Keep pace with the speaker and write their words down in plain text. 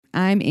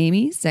I'm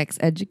Amy, sex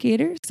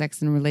educator,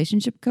 sex and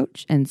relationship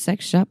coach, and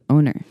sex shop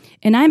owner.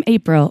 And I'm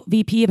April,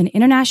 VP of an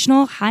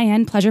international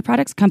high-end pleasure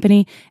products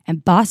company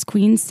and boss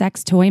queen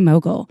sex toy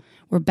mogul.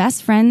 We're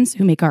best friends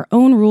who make our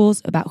own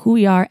rules about who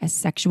we are as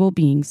sexual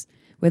beings.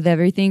 With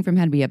everything from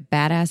how to be a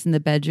badass in the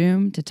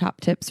bedroom to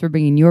top tips for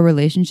bringing your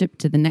relationship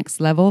to the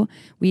next level,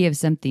 we have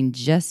something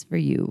just for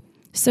you.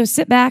 So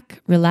sit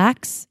back,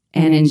 relax,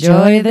 and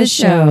enjoy the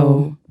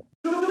show.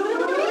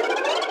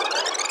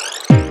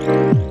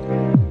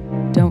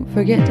 Don't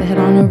forget to head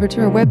on over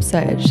to our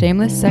website at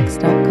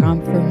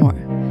shamelesssex.com for more.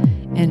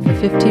 And for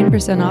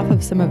 15% off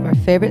of some of our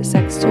favorite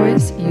sex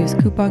toys, use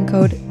coupon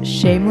code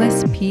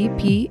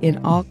SHAMELESSPP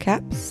in all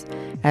caps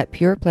at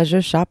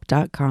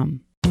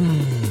purepleasureshop.com.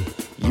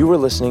 You are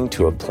listening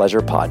to a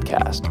pleasure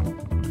podcast.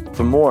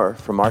 For more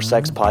from our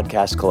sex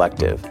podcast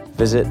collective,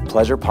 visit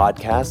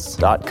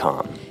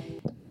pleasurepodcasts.com.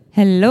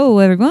 Hello,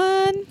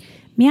 everyone.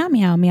 Meow,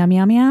 meow, meow,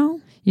 meow, meow.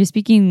 You're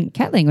speaking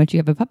cat language. You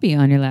have a puppy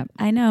on your lap.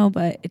 I know,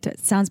 but it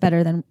sounds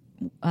better than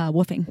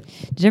woofing.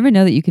 Did you ever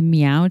know that you can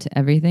meow to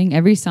everything?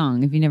 Every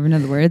song, if you never know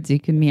the words, you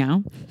can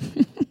meow.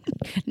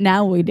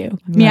 Now we do.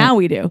 Right. Meow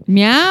we do.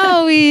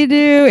 Meow we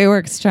do. It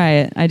works. Try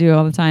it. I do it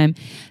all the time.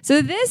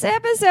 So this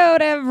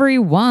episode,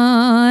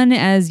 everyone,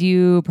 as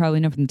you probably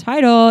know from the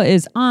title,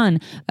 is on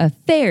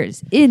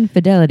affairs,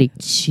 infidelity,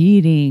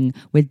 cheating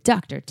with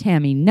Dr.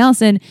 Tammy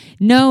Nelson.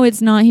 No,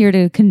 it's not here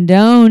to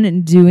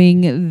condone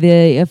doing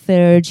the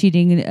affair,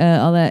 cheating,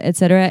 all that,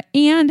 etc.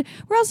 And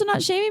we're also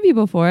not shaming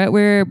people for it.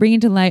 We're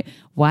bringing to light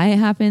why it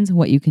happens,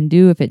 what you can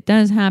do if it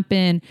does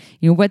happen,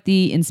 what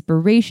the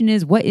inspiration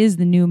is, what is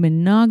the new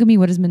monogamy,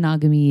 what does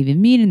monogamy even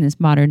mean in this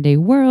modern day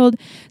world.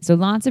 So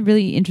lots of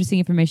really interesting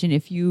information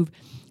if you've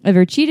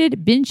ever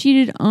cheated, been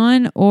cheated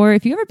on, or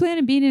if you ever plan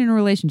on being in a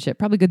relationship.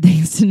 Probably good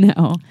things to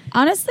know.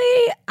 Honestly,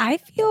 I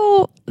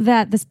feel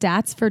that the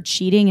stats for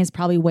cheating is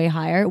probably way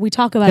higher. We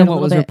talk about it a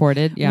little bit. Than what was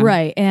reported, yeah.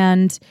 Right,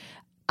 and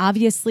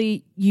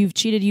obviously, you've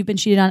cheated. You've been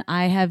cheated on.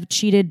 I have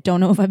cheated. Don't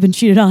know if I've been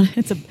cheated on.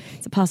 It's a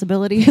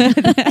possibility.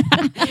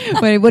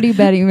 Wait, what are you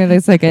betting?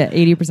 There's like an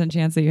 80%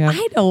 chance that you have.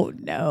 I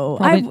don't know.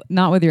 Probably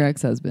not with your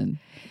ex-husband.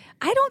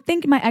 I don't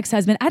think my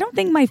ex-husband. I don't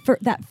think my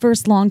that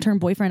first long-term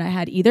boyfriend I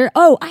had either.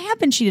 Oh, I have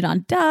been cheated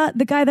on. Duh,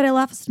 the guy that I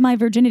lost my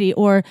virginity,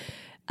 or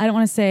I don't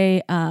want to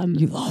say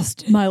you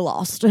lost it. My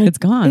lost it. It's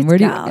gone. It's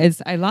gone.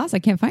 I lost. I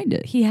can't find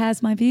it. He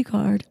has my V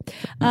card.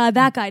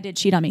 That guy did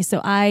cheat on me,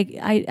 so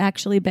I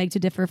actually beg to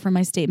differ from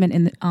my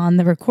statement on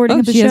the recording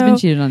of the show. She has been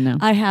cheated on now.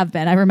 I have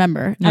been. I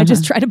remember. I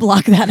just tried to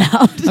block that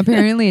out.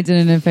 Apparently, it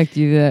didn't affect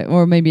you,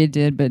 or maybe it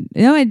did, but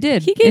no, it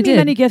did. He gave me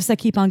many gifts that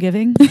keep on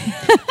giving.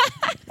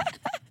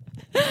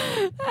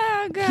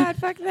 Oh God,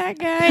 fuck that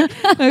guy.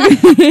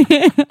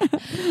 Okay.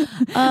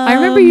 I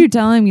remember you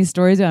telling me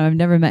stories about him. I've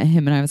never met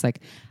him, and I was like,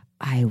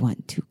 I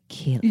want to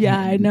kill him. Yeah,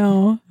 I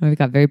know. We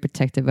got very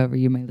protective over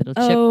you, my little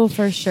chip. Oh,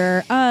 for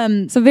sure.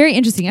 So very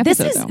interesting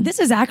episode. This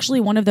is actually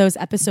one of those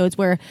episodes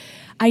where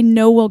I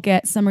know we'll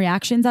get some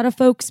reactions out of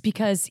folks,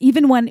 because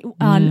even when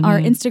on our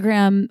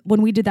Instagram,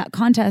 when we did that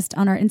contest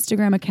on our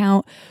Instagram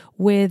account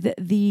with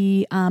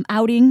the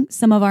outing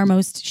some of our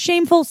most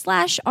shameful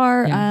 /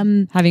 our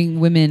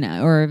having women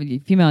or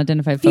female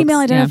identified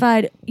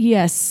folks.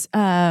 Yes.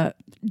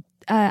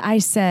 I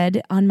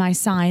said on my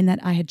sign that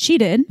I had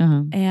cheated,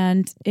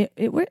 and it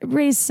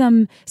raised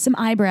some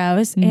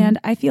eyebrows. And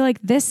I feel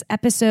like this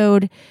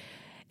episode,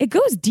 it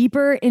goes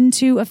deeper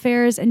into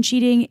affairs and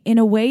cheating in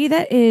a way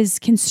that is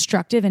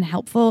constructive and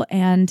helpful,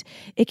 and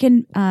it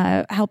can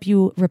help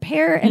you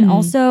repair and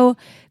also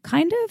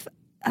kind of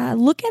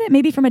look at it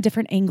maybe from a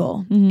different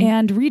angle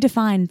and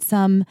redefine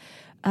some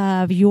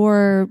of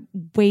your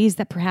ways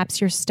that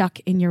perhaps you're stuck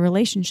in your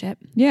relationship.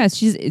 Yeah,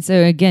 she's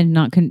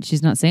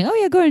not saying, oh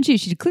yeah, go ahead and cheat.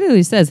 She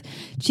clearly says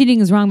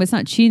cheating is wrong, but it's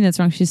not cheating that's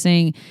wrong. She's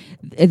saying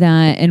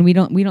that, and we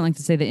don't like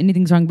to say that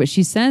anything's wrong, but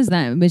she says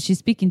that, but she's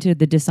speaking to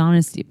the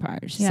dishonesty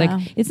part. She's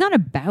like, it's not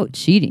about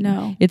cheating.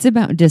 No. It's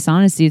about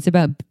dishonesty. It's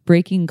about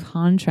breaking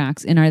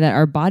contracts that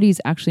our bodies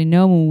actually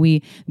know when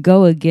we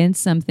go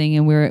against something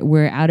and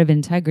we're out of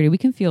integrity. We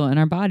can feel it in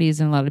our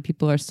bodies, and a lot of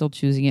people are still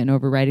choosing it and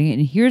overriding it.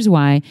 And here's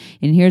why,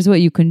 and here's what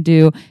you can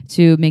do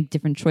to make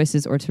different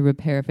choices or to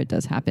repair if it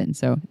does happen.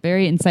 So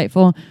very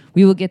insightful.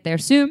 We will get there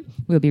soon.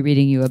 We'll be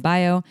reading you a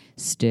bio.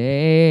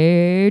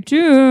 Stay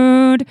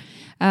tuned.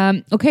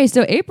 Okay,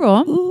 so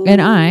April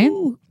and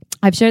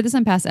I've shared this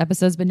on past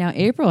episodes, but now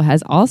April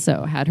has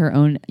also had her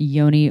own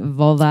yoni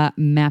vulva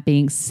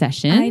mapping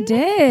session. I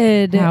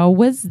did. How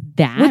was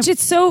that? Which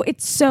it's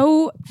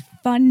so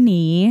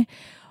funny.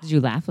 Did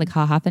you laugh like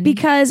ha funny?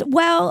 Because,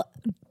 well,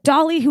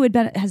 Dolly, who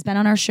has been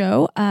on our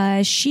show,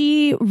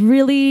 she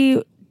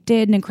really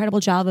did an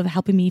incredible job of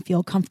helping me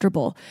feel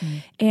comfortable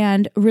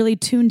and really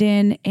tuned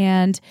in.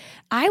 And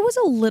I was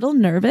a little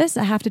nervous,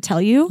 I have to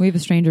tell you. We have a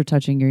stranger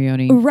touching your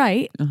yoni.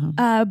 Right.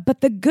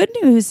 But the good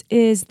news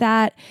is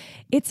that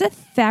it's a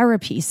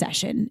therapy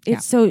session.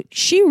 So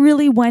she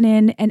really went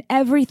in, and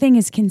everything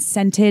is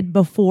consented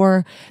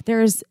before.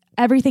 There's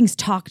everything's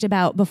talked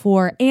about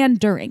before and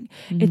during.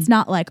 It's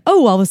not like,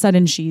 oh, all of a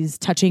sudden she's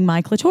touching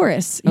my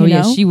clitoris. You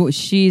know?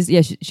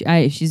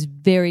 She's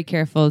very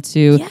careful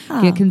to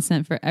get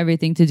consent for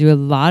everything, to do a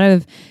lot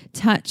of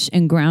touch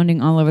and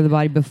grounding all over the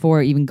body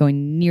before even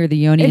going near the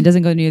yoni. It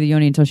doesn't go near the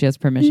yoni until she has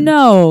permission.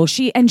 No,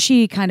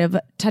 she kind of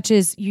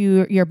touches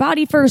your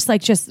body first,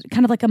 like just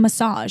kind of like a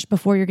massage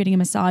before you're getting a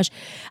massage.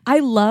 I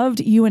loved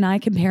you and I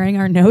comparing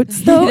our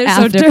notes though. They're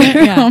after. so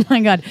different. Yeah. Oh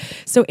my God.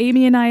 So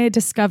Amy and I had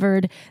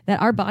discovered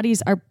that our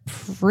bodies are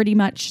pretty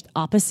much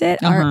opposite,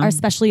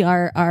 especially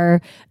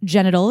our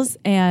genitals.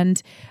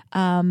 And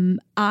I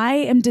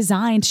am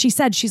designed. She's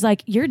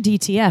like, you're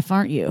DTF,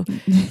 aren't you?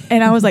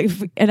 And I was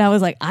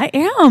like, I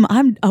am.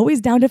 I'm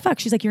always down to fuck.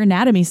 She's like, your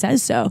anatomy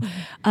says so.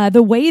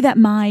 The way that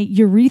my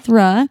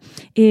urethra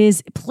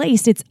is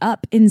placed, it's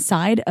up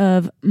inside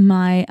of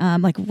my,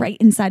 like right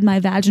inside my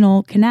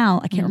vaginal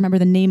canal. I can't remember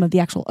the name of the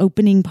actual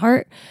opening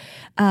part.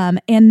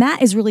 And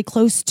that is really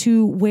close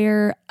to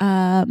where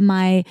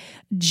my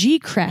G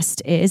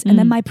crest is. And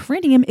then my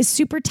perineum is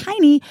super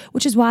tiny,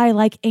 which is why I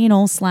like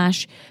anal /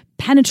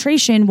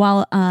 penetration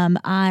while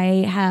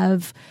I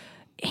have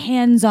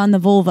hands on the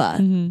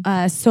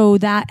vulva. So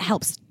that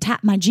helps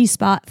tap my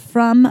G-spot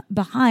from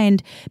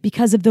behind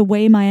because of the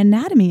way my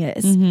anatomy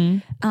is.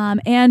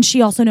 And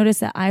she also noticed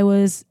that I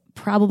was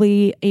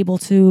probably able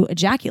to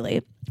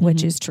ejaculate,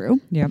 which is true.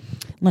 Yep.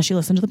 Unless you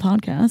listen to the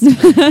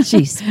podcast.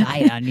 She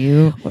spied on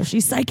you. Or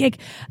she's psychic.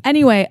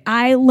 Anyway,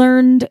 I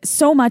learned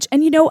so much.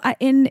 And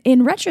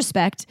in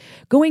retrospect,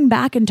 going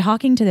back and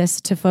talking to this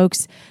to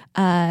folks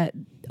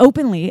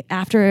openly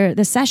after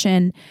the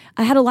session,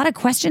 I had a lot of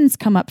questions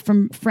come up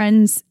from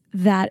friends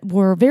that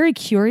were very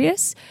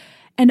curious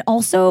and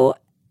also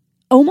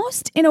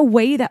almost in a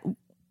way that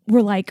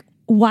were like,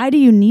 why do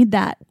you need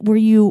that? Were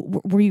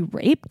you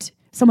raped?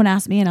 Someone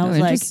asked me and I was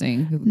like,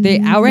 interesting. They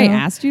outright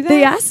asked you that?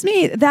 They asked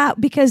me that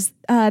because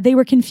they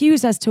were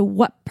confused as to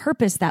what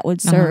purpose that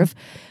would serve.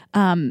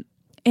 And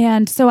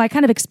so I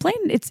kind of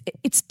explained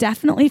it's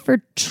definitely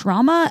for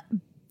trauma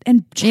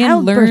and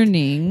childbirth. And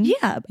learning.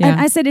 Yeah. And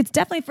I said, it's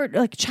definitely for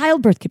like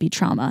childbirth could be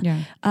trauma.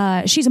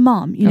 Yeah. She's a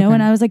mom, you know,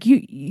 and I was like,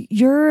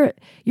 your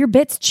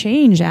bits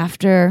change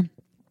after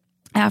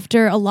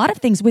a lot of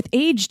things with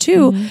age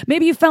too.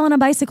 Maybe you fell on a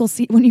bicycle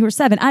seat when you were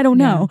 7. I don't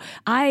know.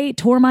 I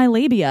tore my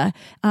labia.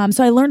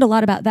 So I learned a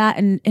lot about that.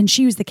 And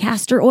she used the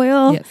castor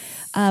oil,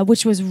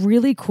 which was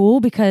really cool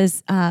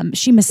because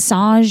she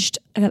massaged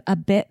a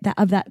bit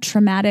of that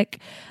traumatic.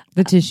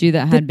 The tissue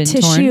that had been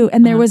torn.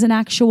 And there was an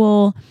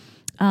actual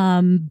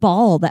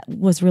ball that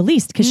was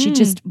released because she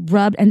just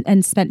rubbed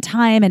and spent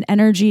time and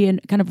energy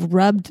and kind of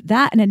rubbed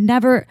that. And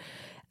I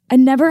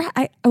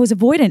was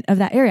avoidant of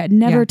that area. I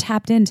never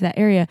tapped into that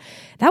area.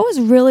 That was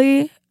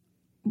really,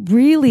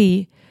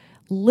 really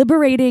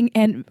liberating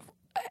and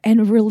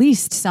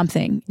released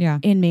something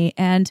in me.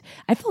 And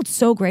I felt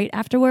so great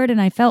afterward and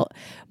I felt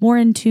more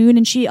in tune.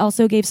 And she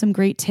also gave some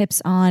great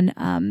tips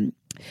on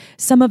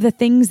some of the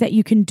things that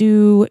you can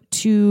do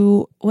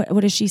to, what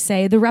does she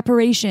say? The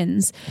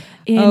reparations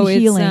in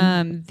healing.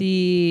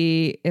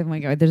 Oh my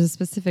God, there's a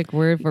specific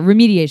word for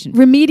remediation.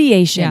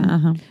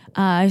 Remediation.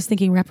 I was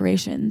thinking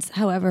reparations.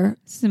 However,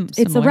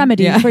 it's a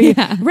remedy for you.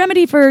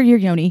 Remedy for your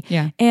yoni.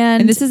 Yeah.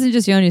 And this isn't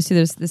just yonis too.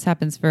 This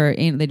happens for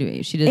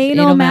she does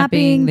anal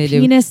mapping, they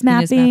penis do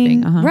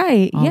mapping.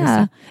 Right.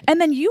 All And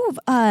then you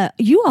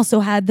also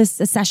had this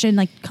session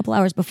like a couple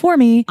hours before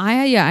me. I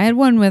had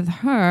one with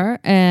her,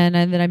 and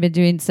then I've been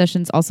doing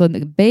sessions also in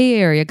the Bay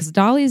Area because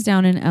Dolly's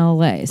down in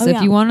LA. So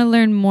if you want to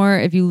learn more,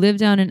 if you live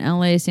down in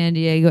LA, San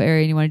Diego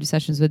area, and you want to do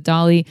sessions with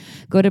Dolly,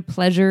 go to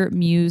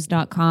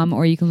pleasuremuse.com,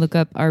 or you can look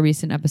up our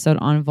recent episode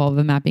on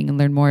vulva mapping and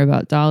learn more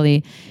about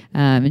Dolly.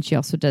 And she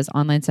also does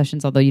online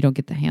sessions, although you don't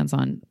get the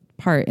hands-on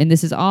part. And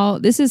this is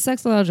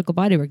sexological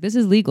bodywork. This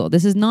is legal.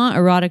 This is not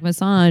erotic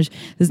massage.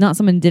 This is not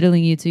someone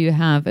diddling you till you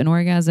have an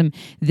orgasm.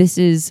 This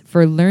is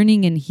for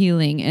learning and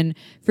healing. And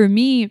for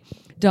me,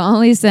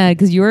 Dolly said,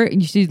 because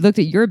she looked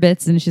at your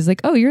bits and she's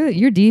like, oh, you're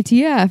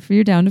DTF,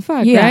 you're down to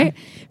fuck, right?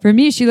 For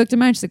me, she looked at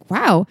mine, she's like,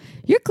 wow,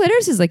 your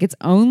clitoris is like its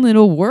own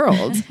little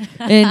world.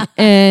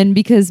 and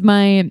because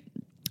my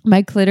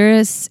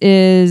clitoris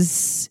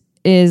is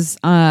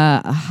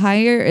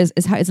higher, is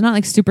high. It's not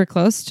like super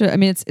close to, I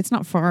mean, it's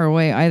not far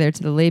away either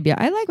to the labia.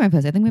 I like my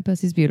pussy. I think my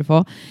pussy's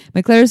beautiful.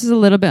 My clitoris is a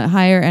little bit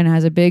higher and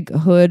has a big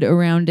hood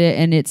around it,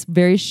 and it's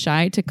very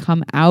shy to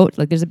come out.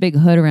 Like there's a big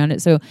hood around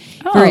it. So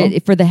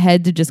for the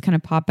head to just kind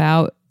of pop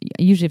out,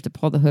 I usually have to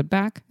pull the hood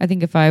back. I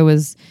think if I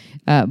was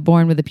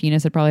born with a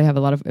penis, I'd probably have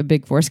a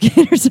big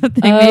foreskin or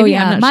something. Maybe.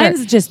 I'm not mine's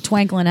sure. just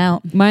twinkling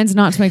out. Mine's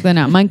not twinkling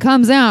out. Mine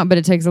comes out, but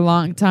it takes a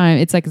long time.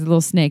 It's like a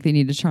little snake they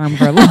need to charm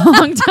for a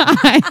long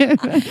time.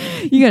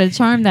 You got to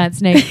charm that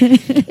snake.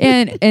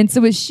 And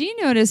so what she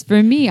noticed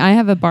for me, I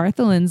have a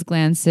Bartholin's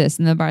gland cyst,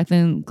 and the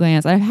Bartholin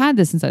glands, I've had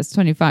this since I was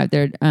 25.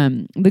 They're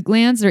the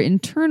glands are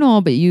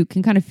internal, but you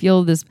can kind of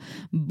feel this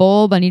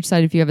bulb on each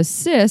side if you have a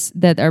cyst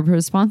that are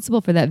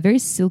responsible for that very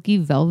silky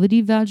velvety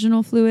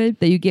vaginal fluid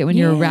that you get when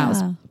you're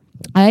aroused.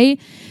 I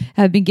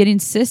have been getting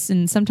cysts,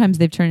 and sometimes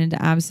they've turned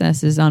into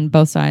abscesses on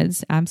both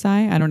sides. Absci?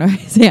 I don't know how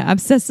to say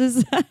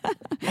abscesses.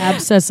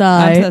 Abscessi.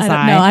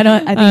 I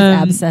don't. I think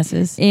it's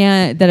abscesses.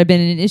 And that have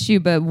been an issue,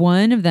 but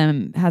one of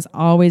them has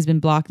always been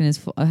blocked and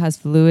has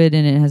fluid,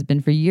 and it has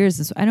been for years.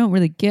 And so I don't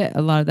really get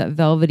a lot of that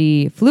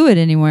velvety fluid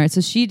anymore.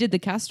 So she did the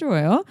castor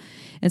oil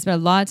and spent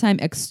a lot of time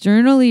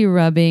externally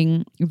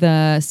rubbing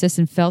the cyst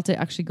and felt it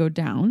actually go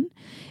down.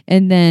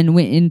 And then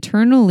went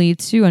internally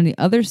too on the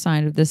other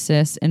side of the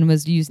cyst and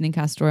was using the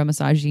castor oil,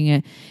 massaging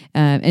it.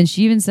 And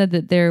she even said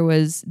that there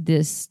was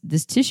this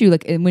tissue,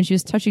 like when she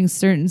was touching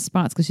certain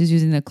spots, because she's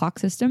using the clock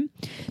system,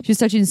 she was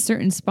touching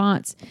certain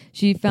spots.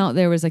 She felt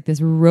there was like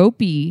this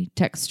ropey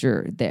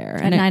texture there.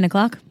 At 9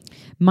 o'clock?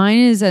 Mine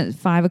is at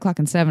 5 o'clock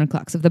and 7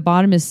 o'clock. So if the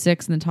bottom is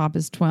 6 and the top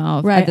is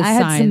 12. Right. At the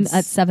had sides. some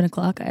at 7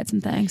 o'clock. I had some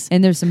things.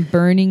 And there's some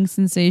burning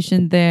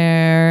sensation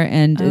there.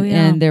 And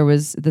there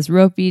was this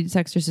ropey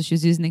texture. So she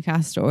was using the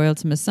castor oil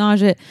to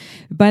massage it.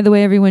 By the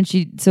way, everyone,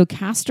 so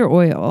castor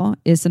oil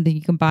is something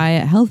you can buy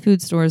at health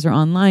food stores or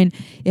online.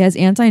 It has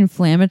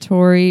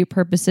anti-inflammatory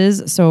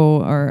purposes.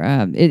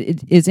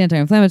 It is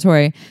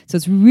anti-inflammatory. So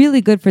it's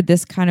really good for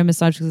this kind of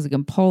massage because it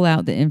can pull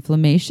out the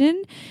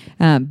inflammation.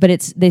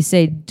 But they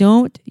say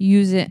don't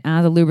use it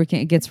as a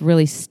lubricant. It gets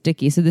really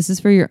sticky. So this is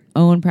for your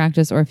own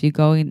practice, or if you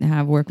go and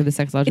have work with a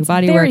sexological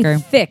body worker. It's very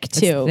thick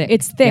too.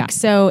 It's thick, yeah.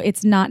 So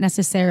it's not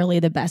necessarily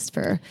the best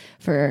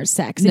for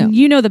sex. No. And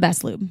you know the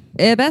best lube.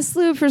 The best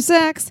lube for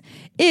sex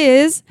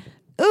is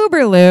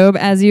Uber Lube,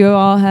 as you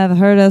all have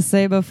heard us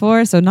say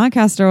before. So not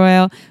castor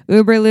oil.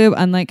 Uber Lube,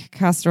 unlike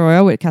castor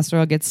oil, where castor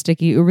oil gets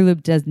sticky, Uber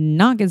Lube does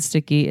not get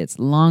sticky. It's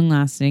long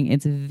lasting.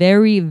 It's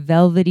very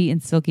velvety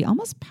and silky,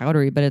 almost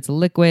powdery, but it's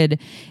liquid.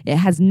 It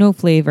has no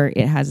flavor.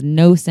 It has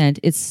no scent.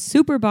 It's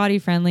super body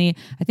friendly.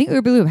 I think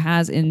Uber Lube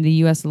has in the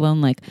US alone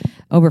like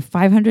over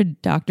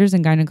 500 doctors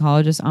and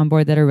gynecologists on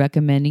board that are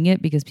recommending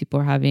it because people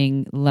are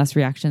having less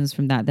reactions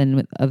from that than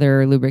with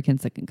other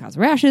lubricants that can cause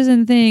rashes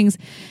and things.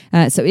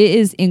 So it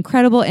is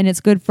incredible. And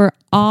it's good for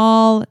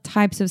all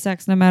types of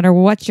sex, no matter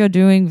what you're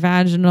doing,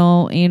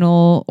 vaginal,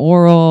 anal,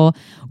 oral.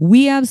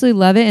 We absolutely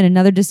love it. And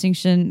another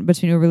distinction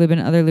between Uber Lube and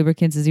other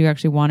lubricants is you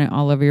actually want it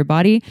all over your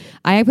body.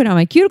 I put it on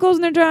my cuticles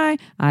when they're dry.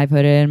 I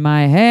put it in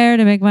my hair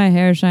to make my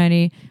hair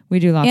shiny. We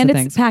do lots of things.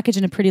 And it's packaged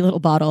in a pretty little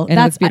bottle. And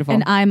that's beautiful.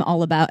 And I'm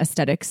all about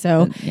aesthetics.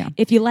 So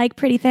if you like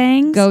pretty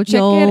things, go check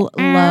you'll it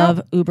out.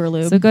 love Uber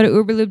Lube. So go to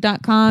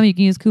uberlube.com. You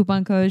can use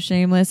coupon code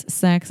shameless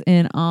sex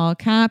in all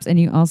caps. And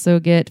you also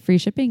get free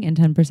shipping and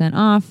 10%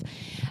 off.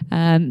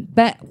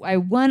 But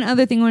one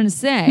other thing I want to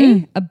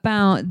say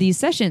about these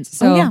sessions.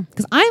 So,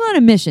 because I'm on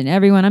a mission,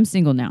 everyone, I'm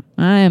single now.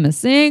 I am a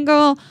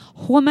single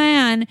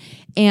woman.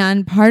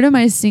 And part of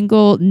my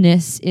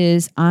singleness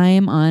is I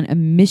am on a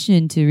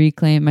mission to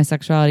reclaim my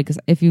sexuality. Because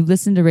if you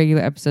listen to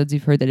regular episodes,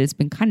 you've heard that it's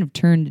been kind of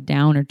turned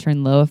down or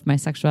turned low. If my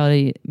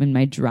sexuality and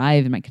my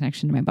drive and my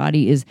connection to my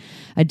body is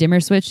a dimmer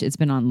switch, it's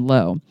been on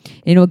low.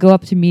 And it'll go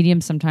up to medium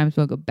sometimes,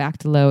 but it'll go back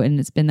to low. And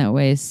it's been that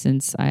way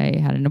since I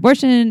had an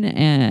abortion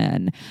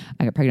and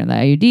I got pregnant with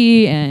the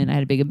IUD and I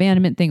had a big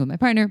abandonment thing with my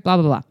partner, blah,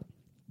 blah, blah.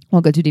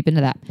 Won't go too deep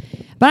into that.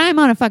 But I'm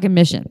on a fucking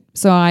mission.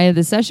 So I had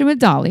this session with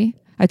Dolly.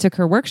 I took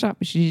her workshop.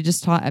 She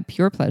just taught at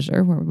Pure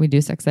Pleasure, where we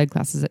do sex ed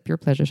classes at Pure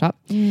Pleasure Shop.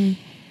 And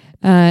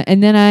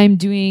then I'm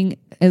doing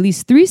at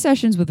least 3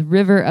 sessions with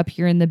River up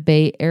here in the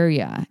Bay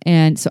Area.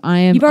 And so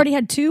You've already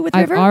had 2 with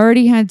River? I've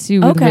already had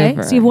 2 with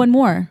River. So you have 1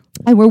 more.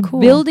 And we're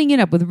building it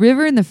up. With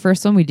River in the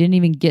first one, we didn't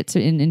even get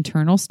to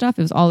internal stuff.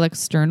 It was all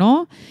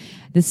external.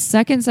 The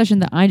second session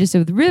that I just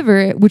did with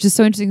River, which is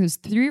so interesting, it was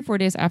 3 or 4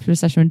 days after the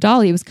session with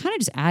Dolly. It was kind of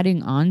just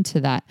adding on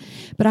to that.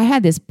 But I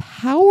had this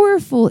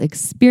powerful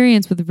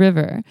experience with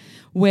River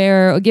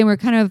where, again, we're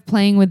kind of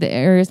playing with the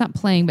areas, not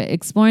playing, but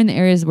exploring the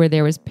areas where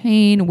there was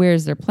pain, where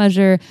is there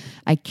pleasure.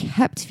 I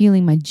kept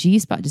feeling my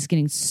G-spot just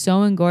getting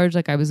so engorged,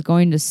 like I was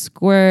going to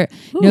squirt,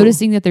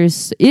 noticing that there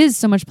is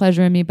so much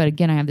pleasure in me. But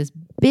again, I have this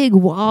big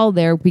wall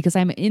there because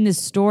I'm in this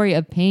story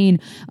of pain,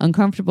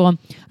 uncomfortable.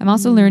 I'm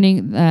also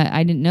learning that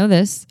I didn't know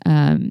this,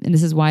 and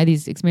this is why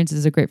these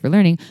experiences are great for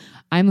learning.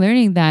 I'm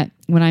learning that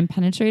when I'm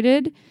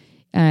penetrated,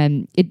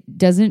 it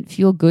doesn't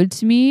feel good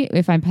to me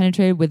if I'm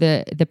penetrated with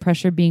the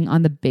pressure being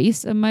on the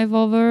base of my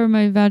vulva or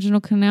my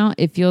vaginal canal.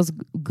 It feels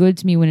good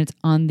to me when it's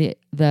on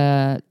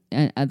the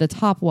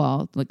top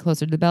wall, like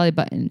closer to the belly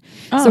button.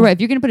 So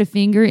if you're going to put a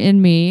finger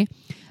in me,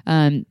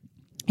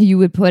 you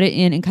would put it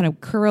in and kind of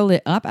curl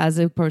it up as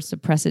opposed to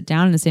press it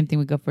down. And the same thing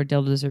would go for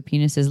dildos or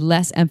penises.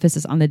 Less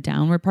emphasis on the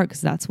downward part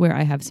because that's where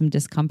I have some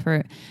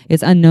discomfort.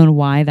 It's unknown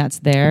why that's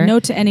there.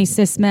 Note to any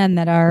cis men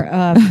that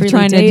are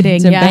trying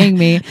dating, to bang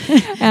me.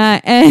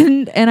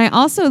 And I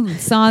also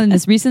saw in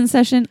this recent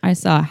session, I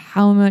saw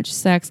how much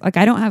sex, like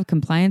I don't have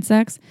compliant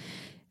sex.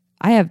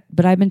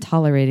 But I've been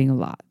tolerating a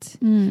lot.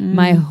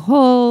 My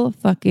whole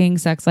fucking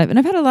sex life. And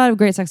I've had a lot of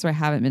great sex where I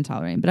haven't been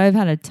tolerating, but I've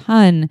had a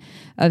ton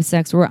of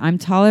sex where I'm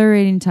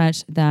tolerating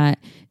touch that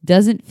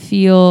doesn't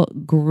feel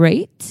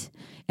great.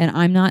 and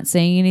I'm not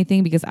saying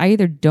anything because I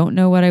either don't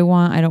know what I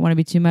want, I don't want to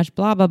be too much,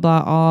 blah, blah,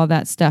 blah, all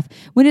that stuff.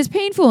 When it's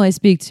painful, I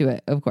speak to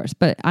it, of course,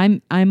 but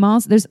I'm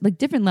also, there's like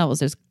different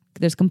levels.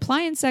 There's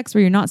compliant sex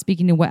where you're not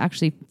speaking to what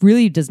actually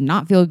really does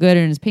not feel good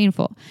and is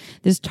painful.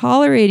 There's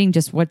tolerating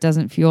just what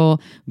doesn't feel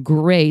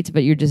great,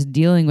 but you're just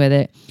dealing with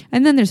it.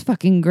 And then there's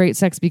fucking great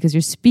sex because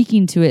you're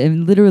speaking to it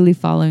and literally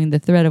following the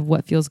thread of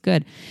what feels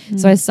good.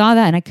 So I saw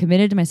that and I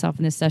committed to myself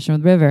in this session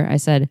with River. I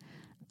said,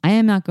 I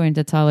am not going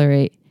to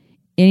tolerate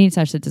any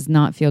touch that does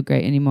not feel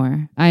great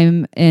anymore.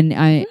 I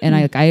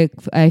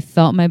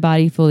felt my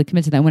body fully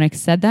commit to that. When I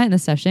said that in the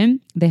session,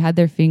 they had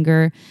their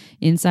finger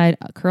inside,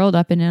 curled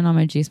up and in on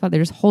my G-spot.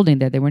 They're just holding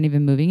there. They weren't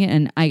even moving it.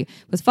 And I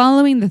was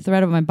following the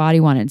thread of what my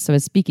body wanted. So I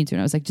was speaking to it.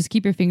 I was like, just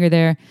keep your finger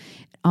there.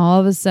 All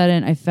of a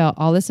sudden, I felt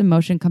all this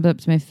emotion come up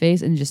to my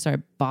face and just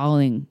started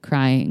bawling,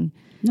 crying.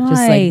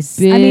 Nice.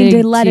 Just like I mean,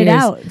 big to let it tears.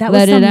 out. That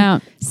let was it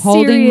out.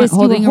 Holding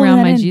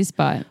around my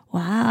G-spot.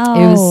 Wow.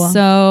 It was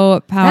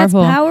so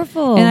powerful. That's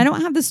powerful. And I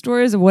don't have the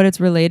stories of what it's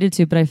related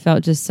to, but I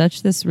felt just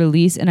such this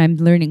release, and I'm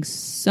learning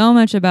so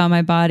much about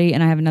my body,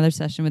 and I have another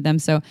session with them.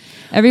 So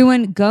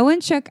everyone go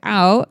and check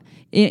out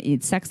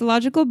it's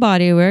sexological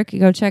bodywork.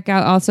 Go check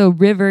out also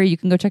River. You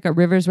can go check out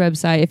River's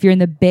website. If you're in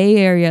the Bay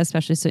Area,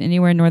 especially, so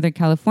anywhere in Northern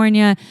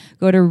California,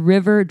 go to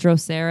River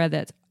Drosera.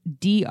 That's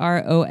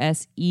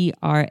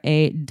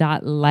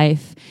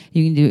DROSERA.life.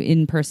 You can do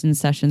in-person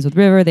sessions with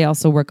River. They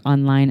also work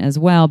online as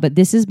well. But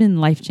this has been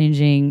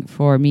life-changing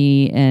for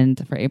me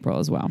and for April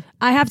as well.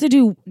 I have to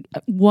do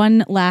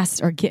one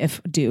last, or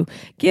give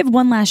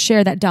one last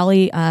share that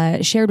Dolly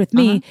shared with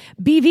me.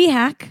 BV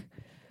hack.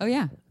 Oh,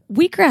 yeah.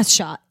 Wheatgrass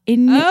shot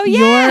in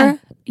your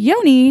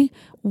yoni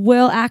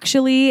will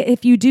actually,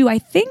 if you do, I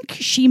think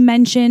she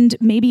mentioned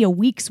maybe a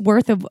week's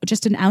worth of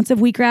just an ounce of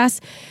wheatgrass.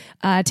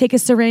 Take a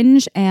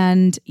syringe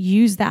and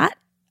use that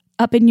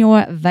up in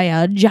your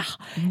vagina.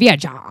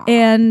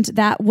 And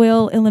that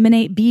will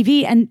eliminate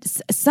BV. And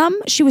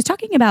she was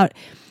talking about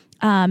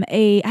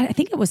I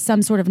think it was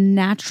some sort of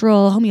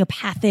natural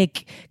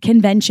homeopathic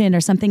convention or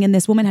something. And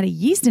this woman had a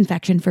yeast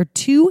infection for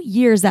 2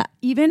 years that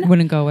even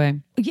wouldn't go away.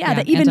 Yeah,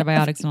 that even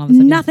antibiotics and all this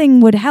stuff. Nothing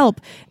would help.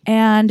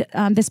 And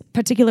this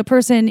particular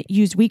person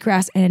used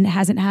wheatgrass and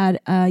hasn't had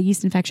a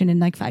yeast infection in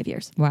like 5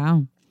 years.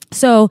 Wow.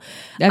 So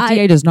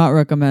FDA does not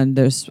recommend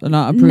this,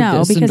 not approve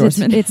this because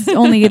endorsement. it's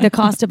only the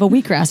cost of a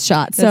wheatgrass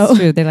shot. That's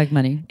true. They like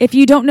money. If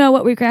you don't know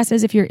what wheatgrass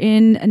is, if you're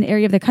in an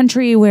area of the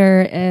country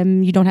where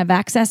you don't have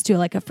access to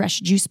like a fresh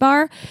juice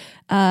bar,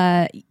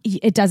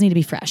 it does need to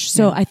be fresh.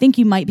 So I think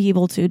you might be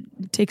able to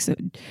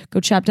go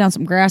chop down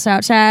some grass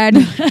outside.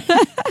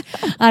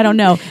 I don't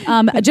know.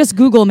 Just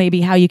Google maybe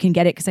how you can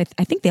get it, because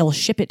I think they'll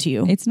ship it to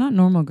you. It's not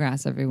normal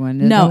grass, everyone.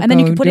 No, and then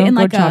you can put it in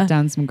like chop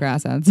down some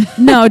grass outside.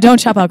 No, don't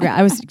chop out grass.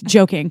 I was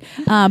joking.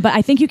 But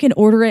I think you can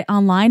order it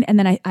online, and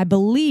then I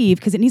believe,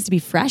 because it needs to be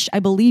fresh, I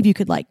believe you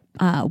could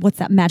what's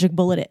that, magic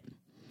bullet it.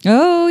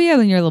 Oh, yeah,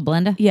 when you're a little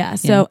blender. Yeah,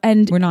 so,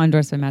 and... We're not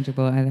endorsed by Magic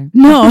Bullet either.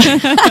 No.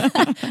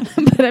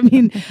 But I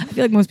mean, I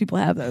feel like most people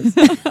have those.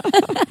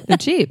 They're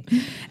cheap.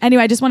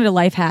 Anyway, I just wanted a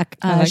life hack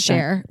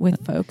share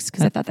with folks,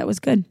 because I thought that was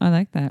good. I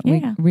like that.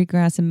 Yeah.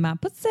 Wheatgrass in my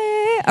pussy. All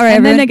right, and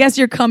everyone. then I guess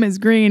your cum is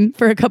green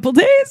for a couple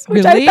days,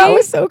 which Really? I thought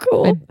was so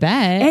cool. I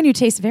bet. And you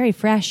taste very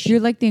fresh.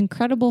 You're like the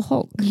Incredible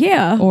Hulk.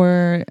 Yeah.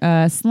 Or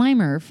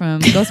Slimer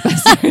from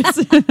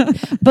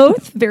Ghostbusters.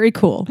 Both very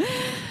cool.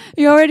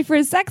 You all ready for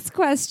a sex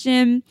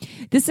question?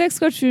 This sex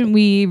question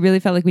we really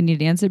felt like we needed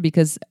to answer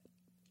because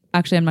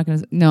actually I'm going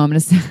to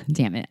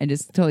damn it. I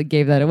just totally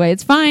gave that away.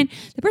 It's fine.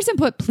 The person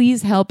put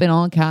please help in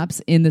all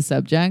caps in the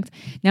subject.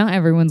 Now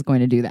everyone's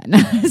going to do that.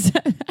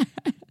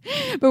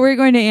 But we're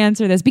going to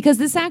answer this because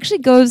this actually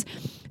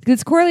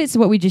this correlates to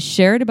what we just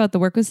shared about the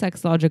work with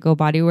sexological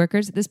body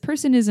workers. This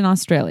person is in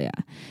Australia.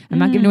 I'm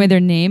not giving away their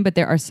name, but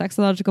there are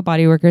sexological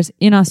body workers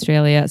in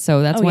Australia.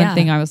 So that's one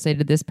thing I will say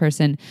to this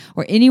person,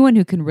 or anyone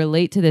who can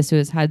relate to this, who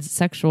has had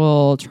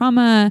sexual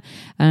trauma,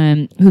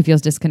 who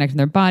feels disconnected from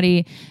their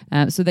body.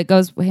 So that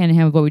goes hand in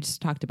hand with what we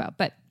just talked about.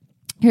 But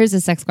here's a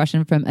sex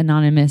question from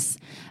anonymous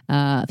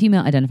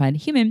female identified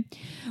human.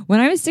 When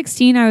I was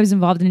 16, I was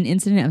involved in an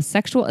incident of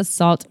sexual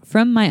assault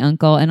from my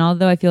uncle. And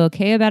although I feel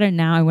okay about it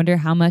now, I wonder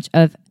how much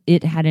of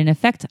it had an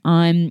effect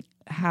on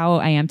how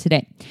I am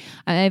today.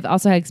 I've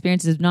also had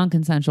experiences of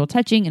non-consensual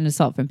touching and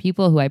assault from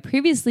people who I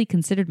previously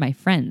considered my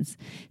friends.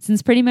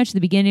 Since pretty much the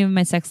beginning of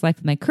my sex life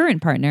with my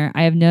current partner,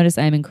 I have noticed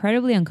I am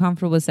incredibly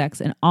uncomfortable with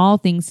sex and all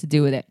things to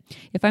do with it.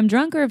 If I'm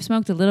drunk or have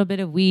smoked a little bit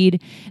of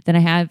weed, then I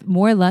have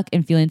more luck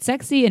in feeling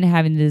sexy and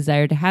having the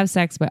desire to have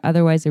sex, but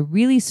otherwise I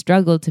really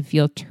struggle to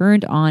feel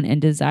turned on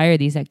and desire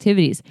these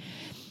activities.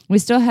 We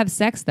still have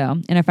sex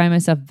though, and I find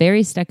myself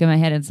very stuck in my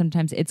head, and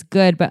sometimes it's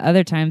good, but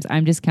other times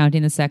I'm just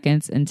counting the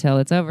seconds until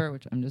it's over,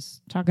 which I'm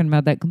just talking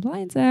about that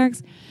compliant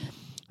sex.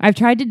 I've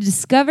tried to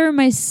discover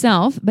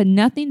myself, but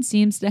nothing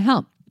seems to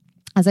help.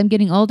 As I'm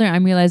getting older,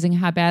 I'm realizing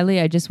how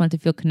badly I just want to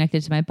feel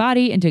connected to my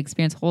body and to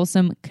experience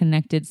wholesome,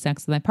 connected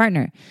sex with my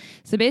partner.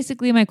 So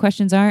basically, my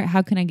questions are,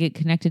 how can I get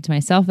connected to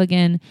myself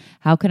again?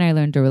 How can I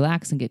learn to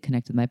relax and get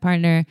connected with my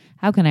partner?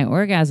 How can I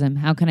orgasm?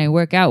 How can I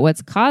work out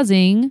what's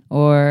causing,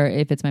 or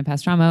if it's my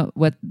past trauma,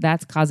 what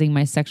that's causing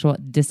my sexual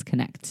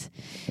disconnect?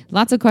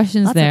 Lots of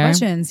questions there. Lots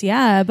of questions,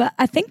 yeah. But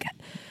I think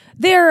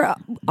they're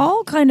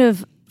all kind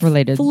of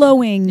related,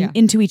 flowing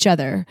into each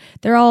other.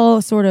 They're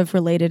all sort of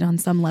related on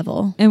some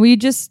level. And we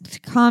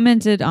just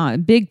commented on a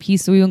big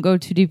piece, so we won't go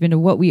too deep into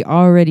what we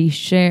already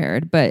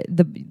shared, but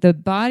the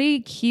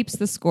body keeps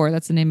the score.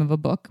 That's the name of a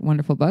book,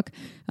 wonderful book,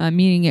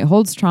 meaning it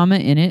holds trauma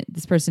in it.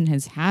 This person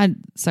has had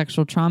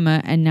sexual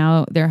trauma and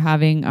now they're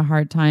having a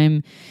hard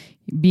time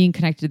being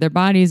connected to their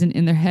bodies and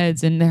in their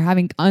heads, and they're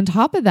having, on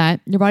top of that,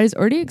 their body's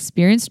already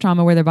experienced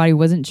trauma where their body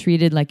wasn't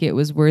treated like it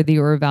was worthy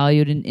or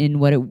valued in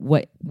what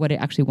it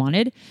actually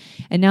wanted,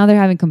 and now they're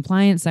having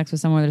compliant sex with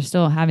someone. They're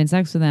still having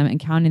sex with them and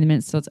counting the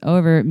minutes till it's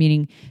over,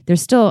 meaning they're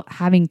still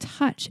having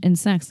touch and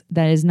sex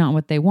that is not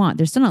what they want.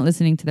 They're still not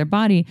listening to their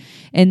body,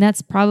 and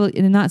that's probably,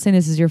 and I'm not saying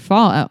this is your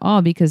fault at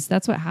all, because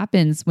that's what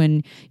happens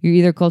when you're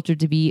either cultured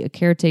to be a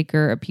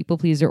caretaker, a people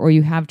pleaser, or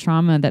you have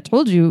trauma that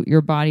told you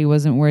your body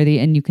wasn't worthy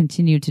and you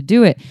continue to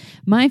do it.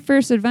 My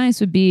first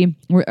advice would be,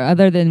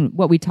 other than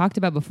what we talked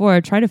about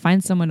before, try to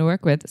find someone to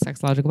work with, a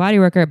sexological body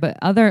worker, but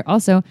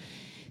also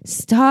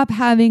stop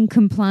having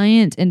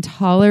compliant and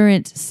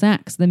tolerant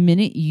sex. The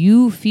minute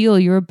you feel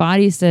your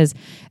body says,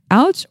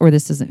 ouch, or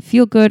this doesn't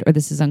feel good, or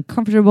this is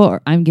uncomfortable,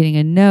 or I'm getting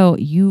a no,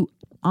 you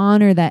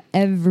honor that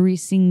every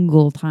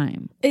single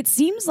time. It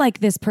seems like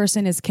this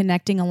person is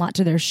connecting a lot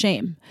to their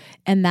shame,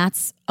 and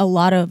that's a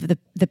lot of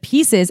the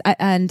pieces.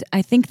 And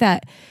I think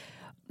that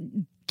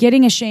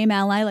getting a shame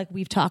ally, like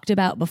we've talked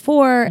about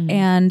before,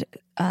 and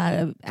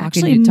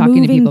actually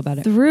talking to people about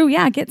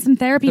it. Get some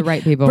therapy. The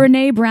right people.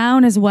 Brene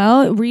Brown as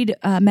well. Read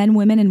Men,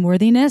 Women, and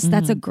Worthiness.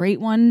 That's a great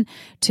one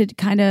to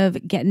kind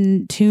of get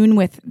in tune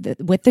with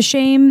the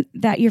shame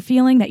that you're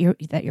feeling, that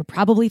you're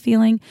probably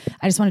feeling.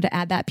 I just wanted to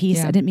add that piece.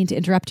 Yeah. I didn't mean to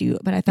interrupt you,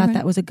 but I thought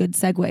that was a good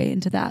segue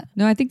into that.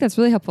 No, I think that's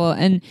really helpful.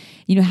 And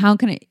how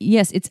can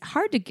yes, it's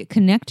hard to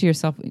connect to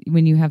yourself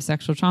when you have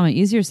sexual trauma.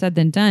 Easier said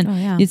than done.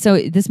 Oh, yeah.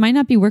 So this might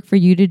not be work for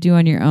you to do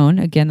on your own.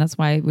 Again, that's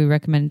why we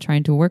recommend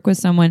trying to work with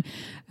someone.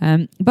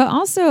 But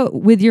also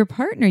with your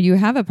partner, you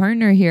have a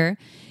partner here.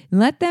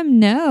 Let them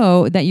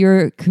know that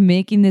you're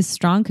making this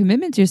strong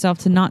commitment to yourself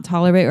to not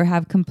tolerate or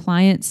have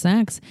compliant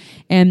sex,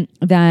 and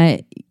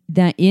that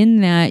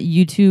in that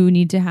you two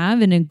need to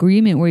have an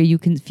agreement where you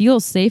can feel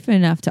safe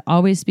enough to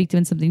always speak to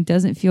when something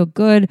doesn't feel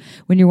good,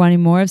 when you're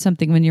wanting more of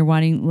something, when you're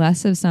wanting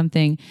less of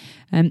something.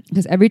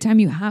 Because every time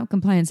you have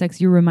compliant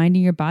sex, you're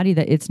reminding your body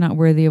that it's not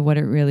worthy of what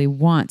it really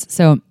wants.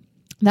 So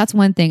that's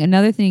one thing.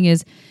 Another thing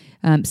is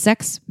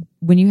sex.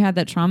 When you had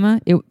that trauma,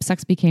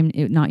 sex became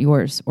not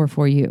yours or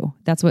for you.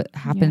 That's what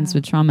happens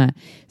with trauma.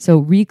 So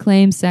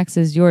reclaim sex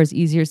as yours.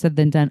 Easier said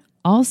than done.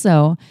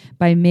 Also,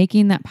 by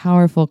making that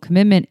powerful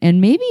commitment,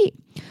 and maybe,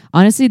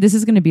 honestly, this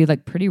is going to be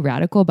like pretty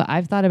radical, but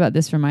I've thought about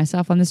this for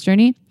myself on this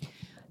journey.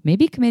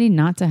 Maybe committing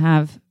not to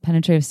have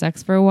penetrative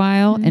sex for a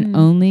while and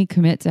only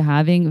commit to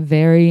having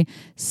very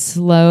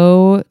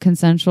slow,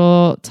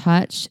 consensual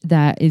touch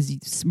that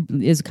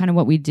is kind of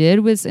what we did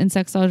in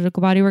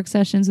sexological bodywork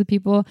sessions with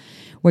people,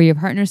 where your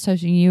partner's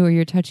touching you or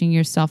you're touching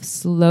yourself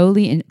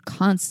slowly and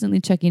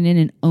constantly checking in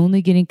and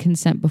only getting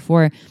consent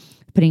before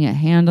putting a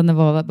hand on the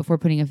vulva, before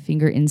putting a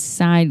finger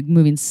inside,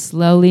 moving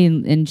slowly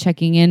and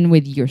checking in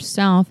with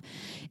yourself.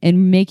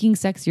 And making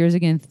sex yours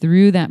again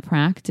through that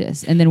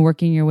practice, and then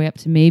working your way up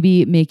to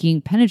maybe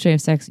making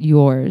penetrative sex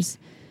yours.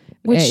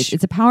 Which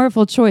it's a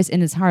powerful choice,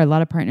 and it's hard. A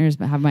lot of partners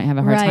might have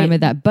a hard time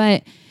with that,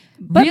 but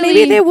really,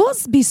 maybe they will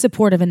be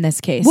supportive in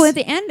this case. Well, at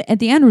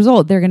the end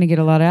result, they're going to get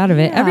a lot out of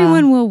it.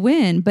 Everyone will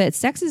win, but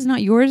sex is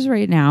not yours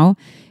right now.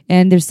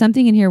 And there's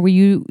something in here where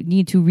you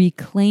need to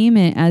reclaim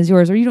it as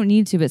yours, or you don't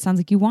need to, but it sounds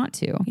like you want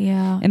to.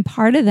 Yeah. And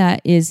part of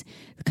that is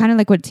kind of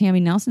like what Tammy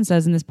Nelson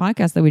says in this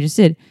podcast that we just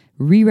did,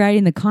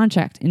 rewriting the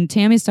contract. And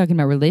Tammy's talking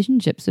about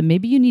relationships. So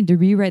maybe you need to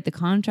rewrite the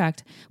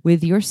contract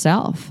with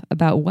yourself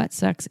about what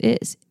sex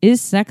is.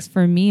 Is sex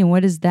for me? And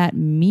what does that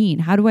mean?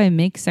 How do I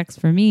make sex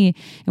for me?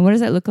 And what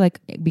does that look like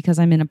because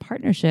I'm in a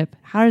partnership?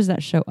 How does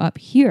that show up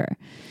here?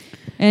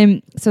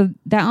 And so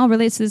that all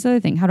relates to this other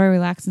thing. How do I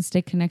relax and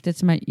stay connected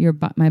to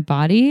my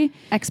body?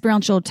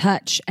 Experiential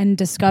touch and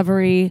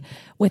discovery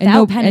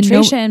without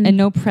penetration. And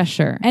no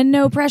pressure. And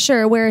no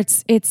pressure, where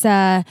it's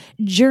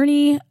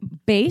journey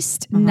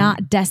based,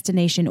 not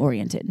destination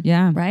oriented.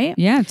 Yeah. Right?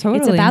 Yeah, totally.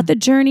 It's about the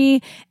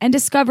journey and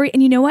discovery.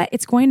 And you know what?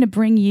 It's going to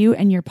bring you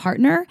and your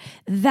partner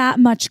that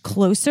much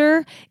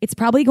closer. It's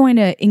probably going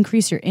to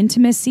increase your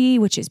intimacy,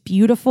 which is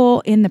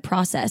beautiful in the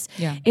process.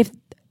 Yeah. If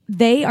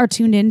they are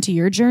tuned into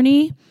your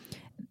journey,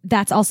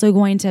 that's also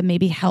going to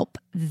maybe help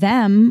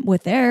them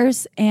with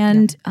theirs,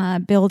 and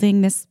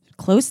building this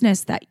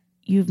closeness that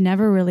you've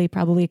never really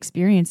probably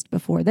experienced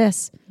before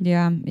this.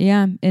 Yeah.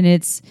 And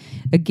it's,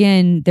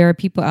 again, there are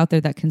people out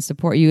there that can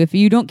support you. If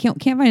you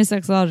can't find a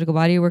sexological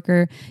body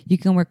worker, you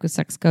can work with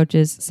sex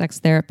coaches, sex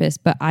therapists.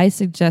 But I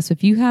suggest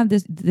if you have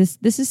this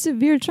is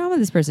severe trauma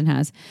this person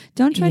has,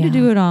 don't try to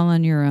do it all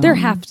on your own.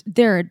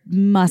 There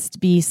must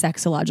be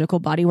sexological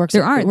body workers.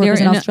 There are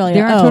in Australia.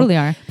 There totally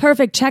are.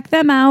 Perfect. Check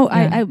them out.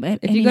 Yeah.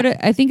 If you go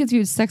to, I think it's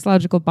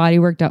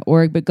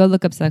sexologicalbodywork.org, but go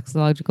look up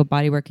sexological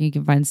bodywork and you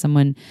can find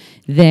someone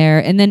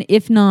there. And then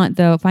if not,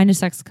 though, find a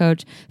sex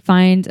coach,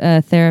 find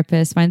a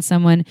therapist, find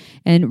someone,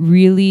 and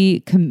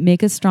really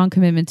make a strong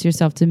commitment to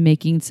yourself to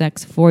making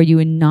sex for you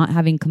and not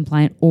having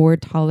compliant or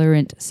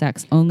tolerant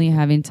sex, only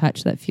having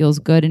touch that feels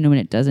good, and when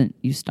it doesn't,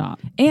 you stop.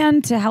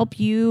 And to help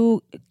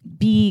you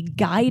be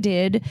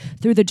guided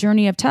through the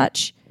journey of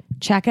touch,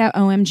 check out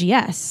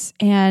OMGS.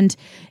 And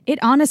it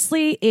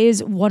honestly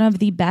is one of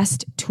the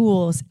best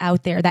tools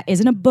out there. That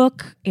isn't a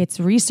book. It's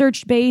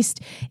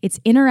research-based. It's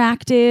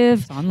interactive.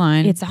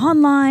 It's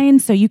online.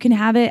 So you can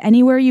have it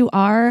anywhere you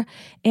are.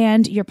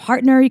 And your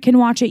partner can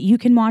watch it. You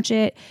can watch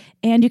it.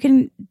 And you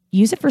can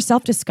use it for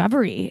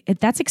self-discovery.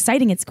 That's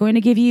exciting. It's going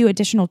to give you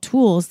additional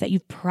tools that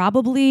you've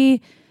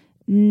probably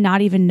not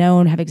even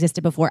known have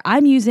existed before.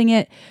 I'm using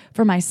it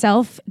for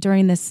myself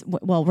during this.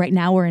 Well, right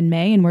now we're in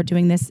May and we're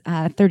doing this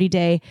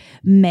 30-day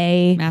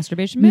May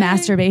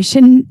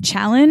masturbation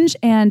challenge.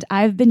 And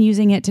I've been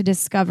using it to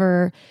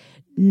discover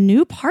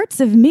new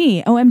parts of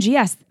me,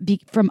 OMGS,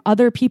 from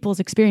other people's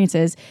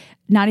experiences,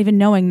 not even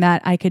knowing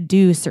that I could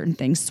do certain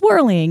things,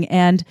 swirling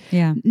and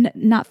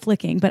not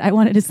flicking, but I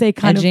wanted to say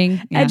edging.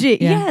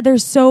 Yeah,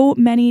 there's so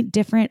many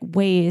different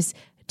ways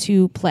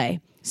to play.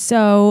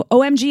 So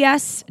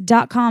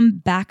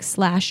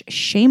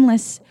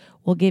omgs.com/shameless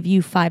will give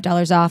you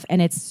 $5 off, and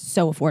it's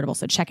so affordable.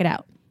 So check it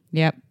out.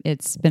 Yep.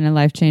 It's been a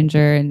life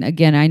changer. And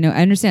again, I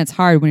understand it's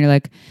hard when you're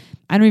like,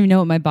 I don't even know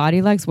what my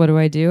body likes. What do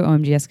I do?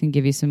 OMGS can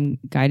give you some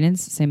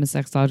guidance. Same as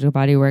sexological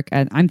body work.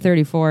 I'm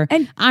 34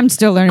 and I'm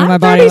still learning what my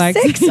body likes.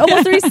 I'm 36,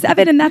 almost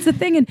 37, and that's the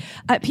thing. And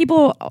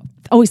people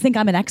always think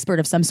I'm an expert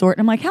of some sort.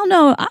 And I'm like, hell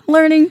no, I'm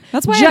learning.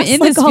 That's why I'm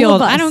in this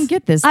field. I don't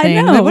get this thing.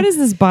 I know. Like, what is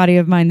this body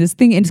of mine? This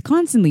thing, it's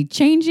constantly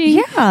changing.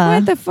 Yeah.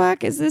 What the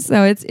fuck is this?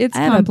 No, it's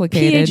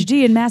complicated. I have a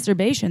PhD in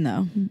masturbation,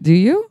 though. Do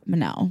you?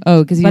 No.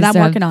 Oh, because I'm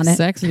working on it.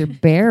 Sex with your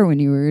bear when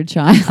you were a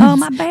child. Oh,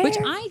 my bear. Which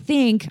I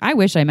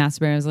wish I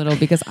masturbated when I was little,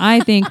 because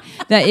I think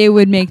that it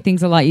would make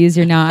things a lot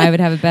easier now. I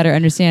would have a better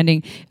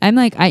understanding. I'm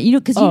like,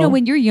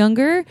 when you're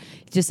younger,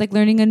 just like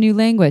learning a new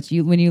language,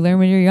 when you learn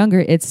when you're younger,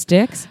 it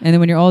sticks. And then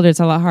when you're older,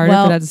 it's a lot harder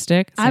for that to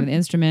stick. So an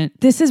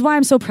instrument. This is why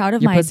I'm so proud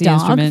of your my dog,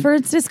 instrument. for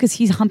instance, because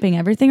he's humping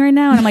everything right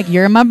now. And I'm like,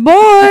 you're my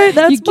boy.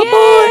 That's my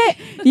boy.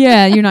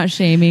 Yeah, you're not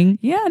shaming.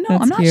 Yeah, no,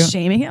 That's I'm not cute.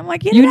 shaming him. I'm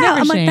like,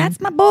 I'm like,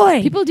 that's my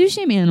boy. People do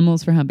shame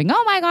animals for humping.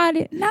 Oh my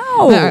God.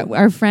 No.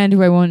 Our friend,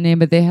 who I won't name,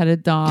 but they had a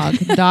dog.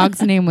 The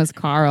dog's name was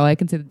Carl. I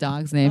can say the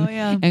dog's name. Oh,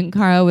 yeah. And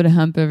Carl would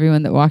hump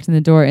everyone that walked in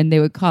the door, and they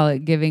would call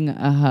it giving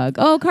a hug.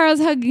 Oh, Carl's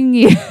hugging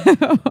you.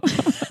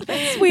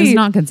 That's sweet. It's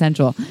not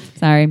consensual.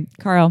 Sorry,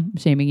 Carl, I'm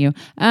shaming you.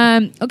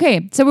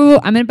 Okay, so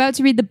I'm about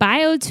to read the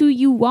bio to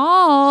you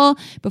all.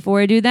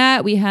 Before I do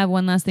that, we have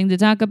one last thing to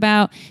talk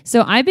about.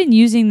 So I've been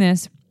using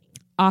this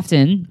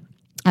often.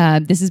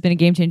 This has been a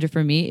game changer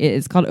for me.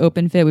 It's called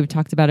Open Fit. We've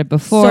talked about it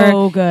before.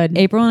 So good.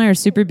 April and I are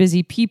super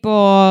busy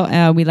people.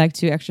 We like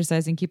to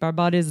exercise and keep our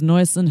bodies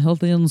nice and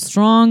healthy and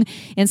strong.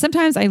 And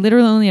sometimes I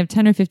literally only have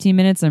 10 or 15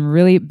 minutes. I'm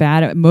really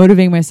bad at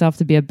motivating myself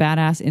to be a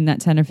badass in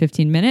that 10 or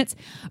 15 minutes.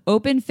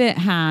 Open Fit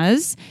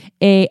has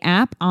a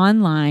app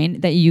online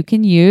that you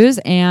can use,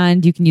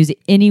 and you can use it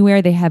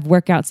anywhere. They have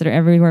workouts that are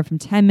everywhere from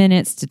 10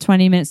 minutes to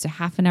 20 minutes to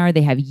half an hour.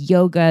 They have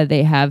yoga.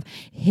 They have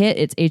HIIT.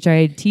 It's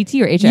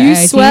HIIT or HIIT. You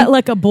sweat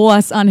like a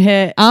boss on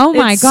HIIT. Oh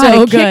my it's God.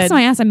 So it good. kicks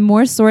my ass. I'm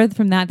more sore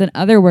from that than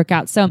other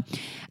workouts. So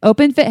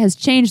OpenFit has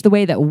changed the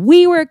way that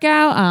we work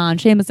out on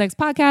Shameless Sex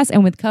Podcast,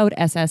 and with code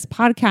SS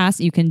Podcast,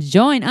 you can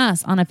join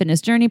us on a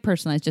fitness journey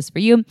personalized just for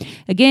you.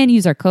 Again,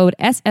 use our code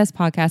SS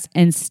Podcast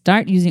and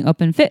start using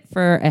OpenFit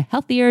for a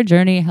healthier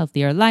journey, a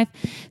healthier life.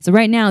 So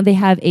right now they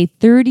have a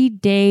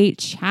 30-day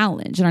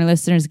challenge, and our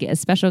listeners get a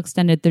special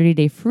extended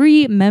 30-day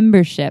free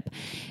membership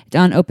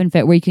on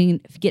OpenFit, where you can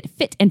get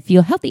fit and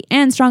feel healthy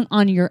and strong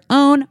on your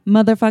own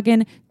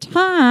motherfucking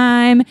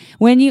time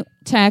when you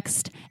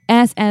text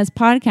SS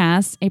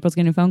Podcast, April's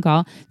getting a phone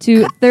call,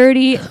 to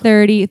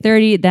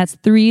 303030. That's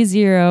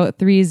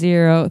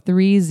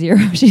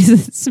 303030.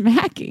 She's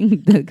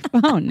smacking the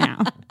phone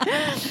now.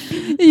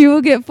 You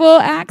will get full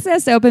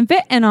access to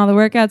OpenFit and all the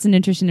workouts and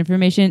nutrition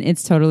information.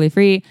 It's totally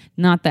free.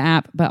 Not the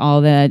app, but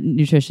all the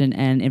nutrition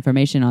and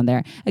information on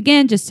there.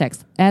 Again, just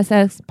text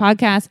SS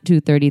Podcast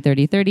to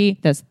 303030.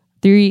 That's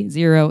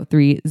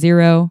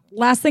 3030.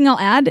 Last thing I'll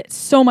add, it's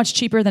so much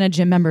cheaper than a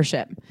gym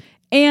membership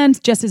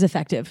and just as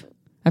effective.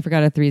 I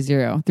forgot a 30.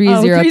 30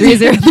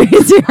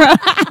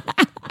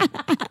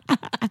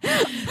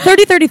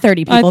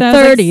 people.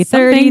 30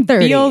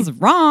 feels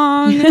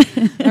wrong.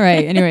 All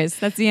right. Anyways,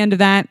 that's the end of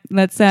that.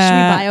 Let's Should we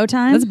bio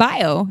time? Let's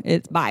bio.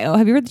 It's bio.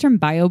 Have you heard the term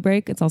bio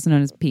break? It's also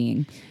known as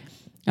peeing.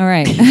 All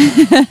right.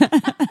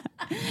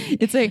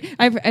 It's like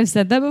I've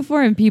said that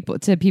before, and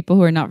to people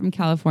who are not from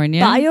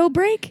California. Bio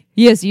break?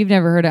 Yes, you've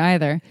never heard it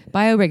either.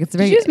 Bio break. It's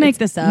Did you just make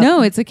this up?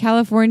 No, it's a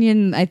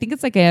Californian. I think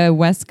it's like a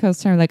West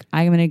Coast term. Like,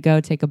 I'm gonna go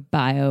take a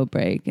bio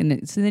break,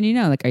 and so then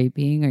like, are you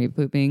peeing? Are you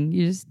pooping?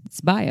 It's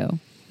bio.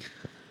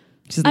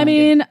 I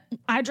mean,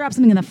 I drop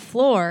something on the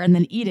floor and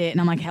then eat it,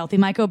 and I'm like, healthy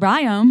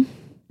microbiome.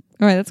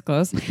 All right, that's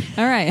close.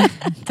 All right,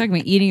 talking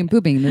about eating and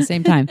pooping at the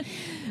same time.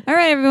 All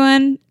right,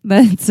 everyone,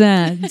 let's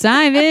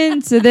dive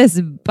into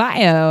this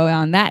bio.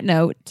 On that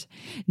note,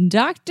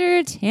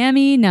 Dr.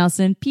 Tammy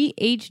Nelson,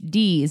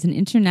 PhD, is an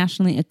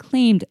internationally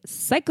acclaimed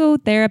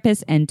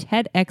psychotherapist and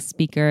TEDx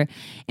speaker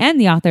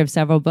and the author of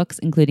several books,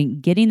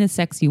 including Getting the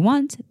Sex You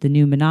Want, The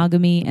New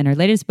Monogamy, and her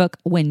latest book,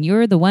 When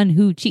You're the One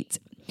Who Cheats.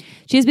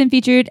 She has been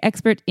featured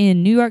expert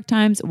in New York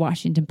Times,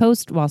 Washington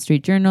Post, Wall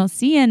Street Journal,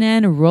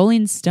 CNN,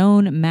 Rolling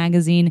Stone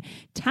magazine,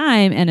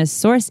 Time, and a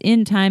source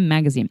in Time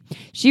magazine.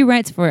 She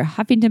writes for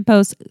Huffington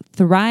Post,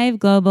 Thrive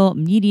Global,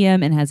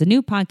 Medium, and has a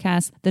new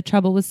podcast, The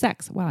Trouble with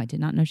Sex. Wow, I did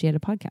not know she had a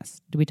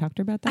podcast. Did we talk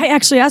to her about that? I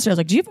actually asked her, I was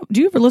like, do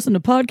you ever listen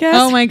to podcasts?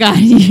 Oh my God.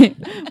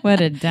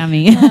 What a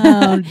dummy.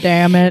 Oh,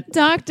 damn it.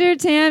 Dr.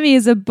 Tammy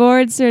is a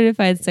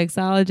board-certified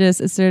sexologist,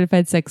 a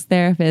certified sex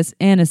therapist,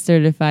 and a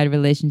certified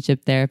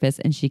relationship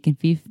therapist, and she can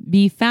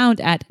be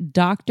found at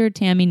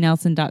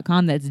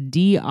drtammynelson.com. That's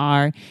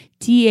DRTAMMY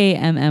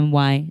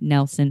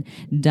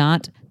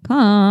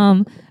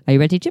Nelson.com. Are you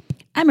ready, Chip?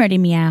 I'm ready,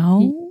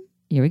 meow.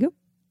 Here we go.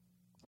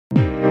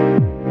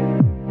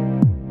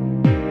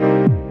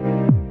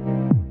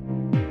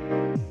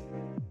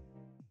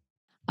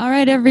 All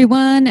right,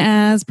 everyone.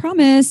 As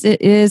promised,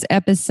 it is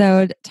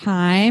episode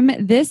time.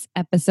 This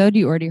episode,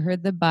 you already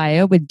heard the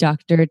bio with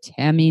Dr.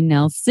 Tammy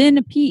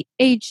Nelson,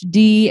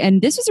 PhD.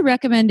 And this was a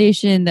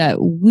recommendation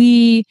that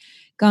we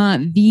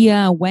got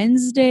via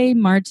Wednesday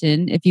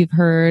Martin. If you've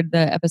heard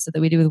the episode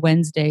that we did with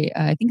Wednesday,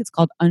 I think it's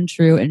called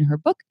Untrue, and her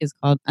book is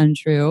called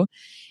Untrue.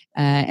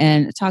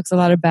 And it talks a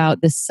lot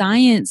about the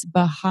science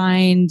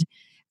behind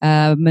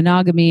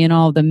monogamy and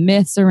all the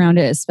myths around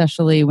it,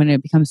 especially when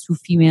it becomes to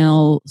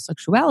female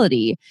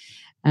sexuality.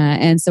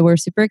 And so we're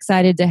super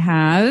excited to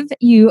have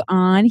you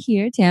on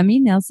here, Tammy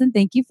Nelson.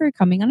 Thank you for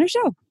coming on our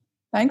show.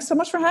 Thanks so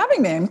much for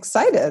having me. I'm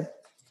excited.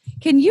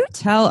 Can you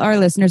tell our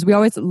listeners, we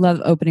always love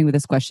opening with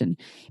this question,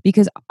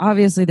 because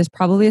obviously there's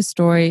probably a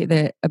story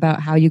about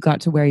how you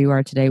got to where you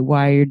are today,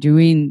 why you're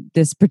doing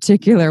this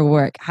particular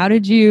work. How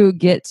did you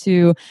get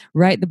to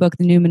write the book,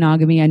 The New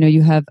Monogamy? I know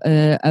you have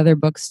other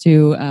books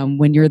too,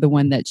 When You're the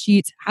One That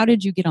Cheats. How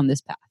did you get on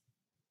this path?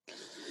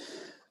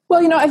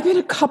 Well, I've been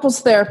a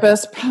couples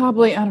therapist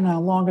probably, I don't know,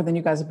 longer than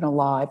you guys have been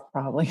alive,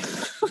 probably.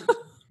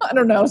 I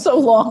don't know, so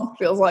long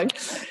feels like.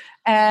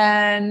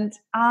 And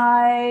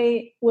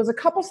I was a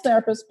couples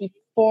therapist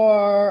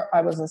before I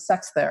was a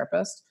sex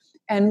therapist.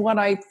 And what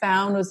I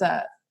found was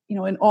that,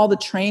 in all the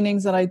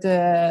trainings that I did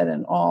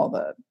and all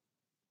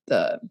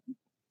the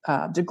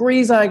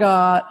degrees I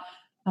got,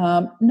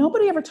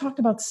 nobody ever talked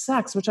about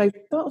sex, which I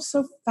thought was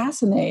so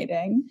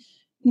fascinating,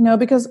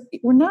 because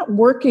we're not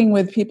working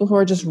with people who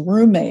are just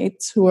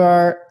roommates, who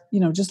are,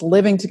 just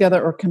living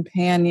together, or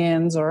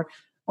companions, or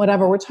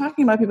whatever. We're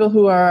talking about people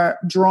who are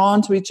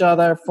drawn to each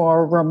other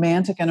for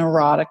romantic and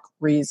erotic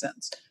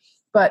reasons.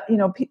 But,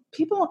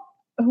 people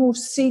who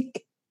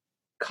seek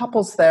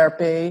couples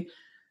therapy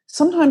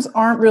sometimes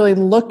aren't really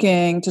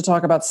looking to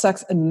talk about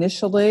sex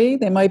initially.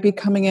 They might be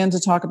coming in to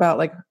talk about,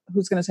 like,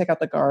 who's going to take out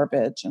the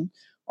garbage and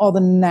all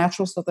the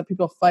natural stuff that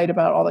people fight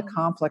about, all the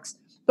conflicts.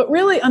 But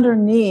really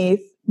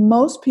underneath,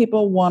 most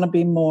people want to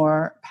be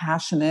more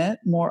passionate,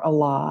 more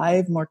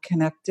alive, more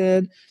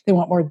connected. They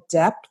want more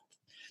depth.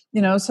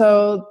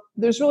 So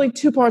there's really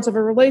two parts of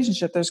a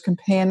relationship. There's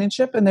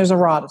companionship and there's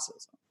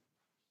eroticism.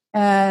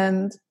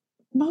 And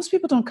most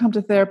people don't come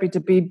to therapy to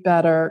be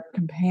better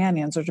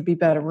companions or to be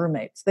better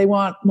roommates. They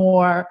want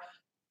more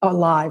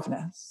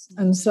aliveness.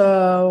 And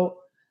so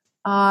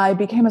I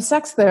became a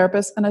sex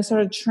therapist, and I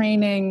started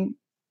training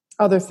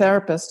other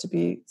therapists to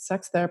be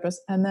sex therapists.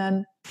 And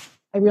then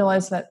I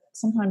realized that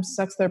sometimes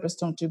sex therapists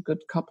don't do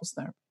good couples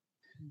therapy.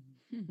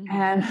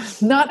 And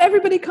not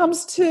everybody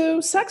comes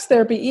to sex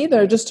therapy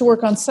either, just to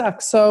work on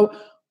sex. So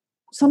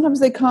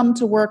sometimes they come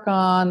to work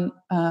on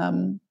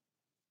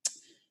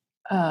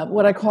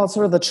what I call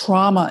sort of the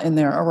trauma in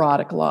their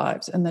erotic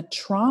lives. And the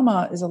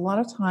trauma is a lot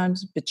of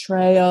times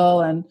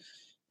betrayal and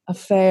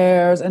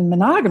affairs and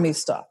monogamy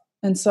stuff.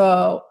 And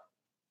so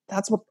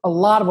that's what a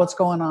lot of what's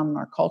going on in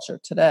our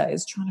culture today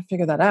is trying to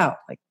figure that out.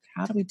 Like,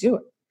 how do we do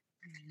it?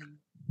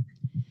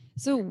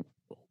 So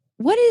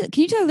can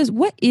you tell us,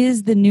 what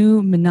is the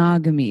new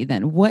monogamy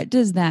then? What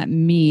does that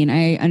mean?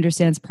 I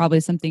understand it's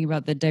probably something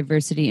about the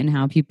diversity and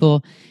how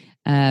people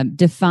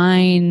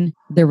define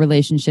their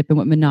relationship and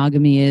what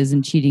monogamy is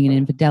and cheating and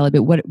infidelity.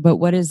 But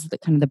what is the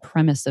kind of the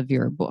premise of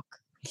your book?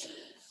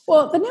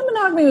 Well, the new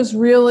monogamy was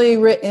really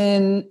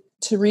written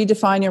to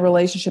redefine your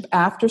relationship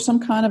after some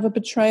kind of a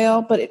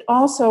betrayal, but it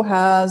also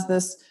has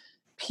this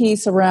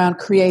piece around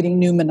creating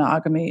new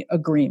monogamy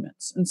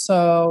agreements. And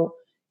so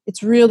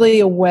it's really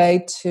a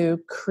way to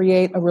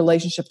create a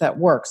relationship that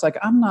works. Like,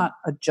 I'm not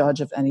a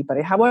judge of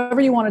anybody. However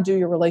you want to do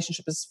your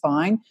relationship is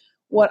fine.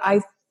 What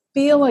I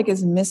feel like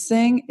is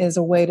missing is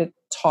a way to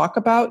talk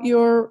about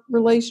your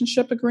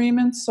relationship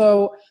agreement.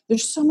 So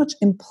there's so much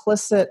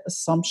implicit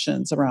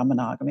assumptions around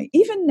monogamy.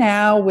 Even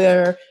now,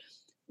 where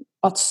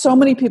so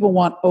many people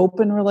want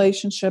open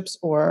relationships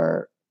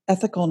or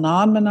ethical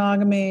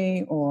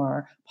non-monogamy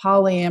or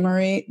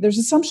polyamory, there's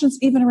assumptions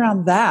even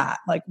around that,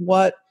 like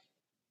what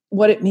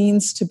it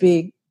means to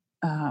be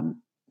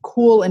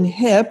cool and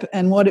hip,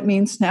 and what it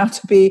means now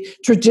to be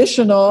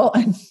traditional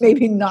and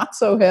maybe not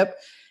so hip.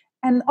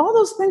 And all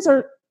those things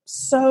are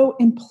so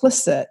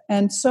implicit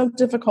and so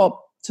difficult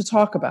to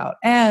talk about.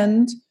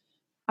 And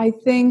I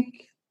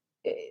think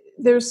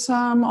there's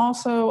some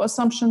also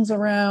assumptions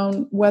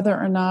around whether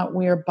or not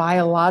we are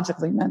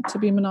biologically meant to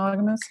be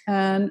monogamous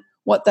and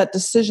what that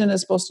decision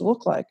is supposed to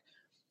look like.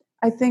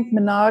 I think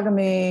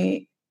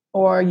monogamy,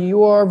 or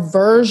your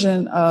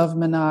version of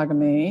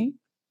monogamy,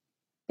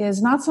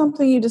 is not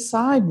something you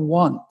decide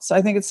once.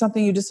 I think it's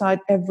something you decide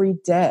every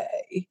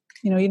day.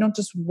 You don't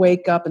just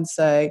wake up and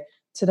say,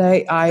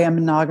 today I am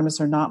monogamous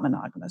or not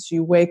monogamous.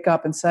 You wake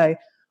up and say,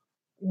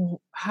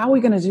 how are we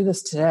going to do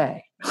this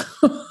today?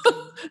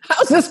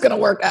 How's this going to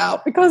work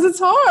out? Because it's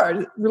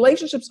hard.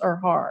 Relationships are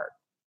hard.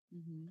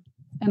 Mm-hmm.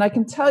 And I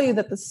can tell you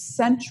that the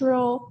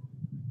central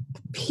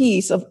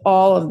piece of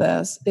all of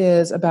this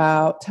is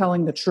about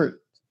telling the truth.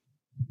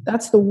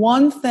 That's the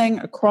one thing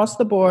across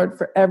the board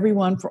for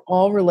everyone, for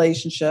all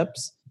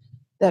relationships,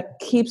 that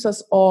keeps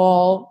us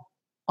all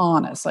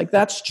honest. Like,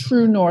 that's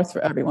true north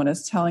for everyone,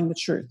 is telling the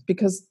truth.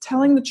 Because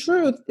telling the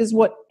truth is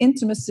what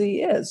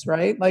intimacy is,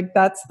 right? Like,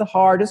 that's the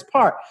hardest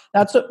part.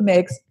 That's what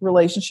makes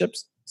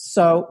relationships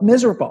so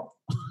miserable.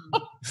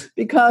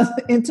 Because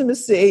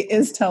intimacy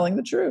is telling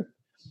the truth.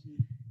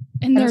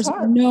 And there's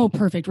no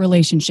perfect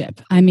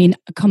relationship. I mean,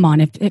 come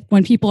on. If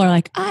when people are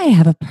like, I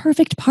have a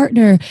perfect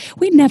partner,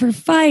 we never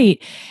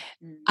fight.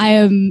 I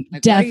am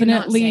like,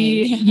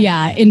 definitely,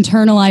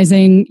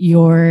 internalizing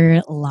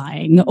you're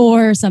lying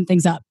or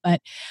something's up.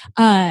 But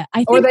I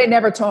think, or they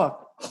never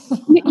talk.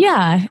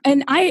 Yeah.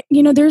 And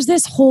there's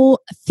this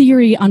whole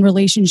theory on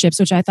relationships,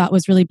 which I thought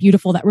was really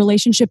beautiful, that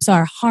relationships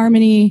are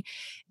harmony,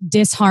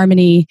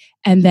 disharmony,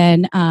 and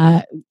then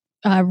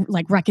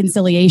like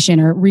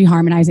reconciliation or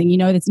reharmonizing.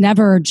 It's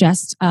never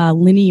just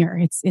linear.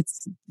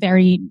 It's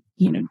very,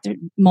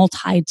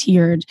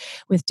 multi-tiered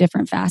with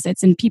different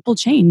facets, and people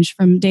change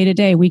from day to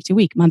day, week to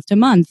week, month to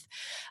month.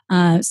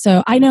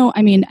 So I know,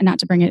 not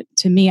to bring it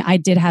to me, I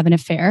did have an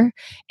affair,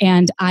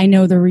 and I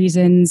know the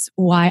reasons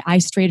why I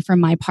strayed from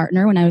my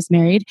partner when I was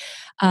married.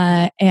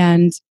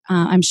 And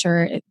I'm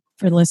sure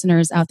for the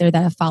listeners out there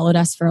that have followed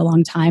us for a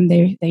long time,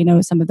 they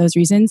know some of those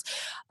reasons.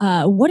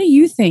 What do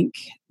you think,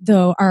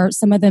 though, are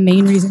some of the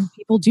main reasons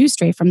people do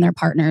stray from their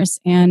partners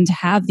and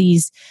have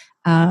these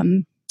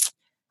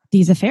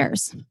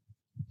affairs?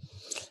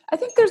 I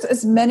think there's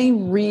as many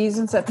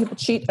reasons that people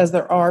cheat as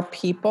there are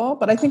people,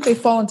 but I think they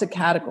fall into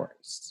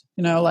categories.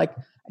 Like,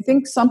 I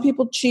think some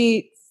people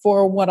cheat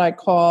for what I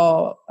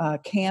call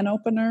can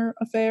opener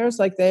affairs.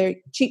 Like,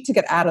 they cheat to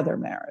get out of their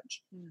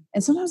marriage.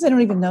 And sometimes they don't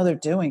even know they're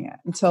doing it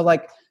until,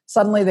 like,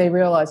 suddenly they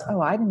realize,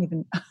 oh, I didn't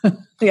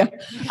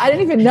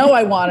even know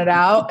I wanted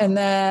out. And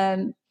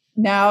then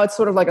now it's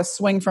sort of like a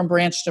swing from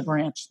branch to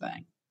branch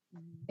thing.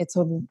 It's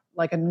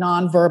like a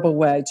nonverbal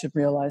way to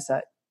realize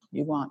that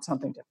you want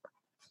something different.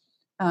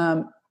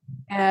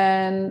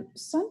 And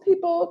some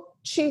people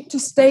cheat to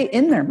stay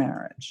in their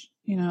marriage.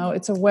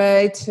 It's a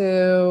way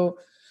to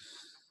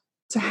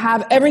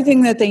have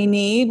everything that they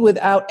need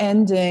without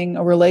ending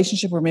a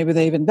relationship where maybe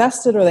they've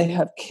invested or they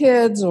have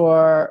kids,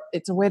 or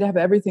it's a way to have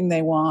everything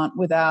they want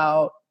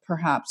without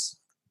perhaps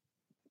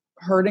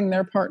hurting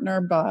their partner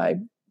by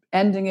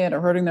ending it,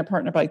 or hurting their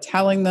partner by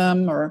telling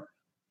them, or,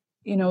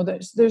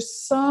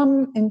 there's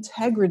some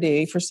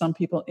integrity for some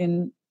people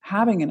in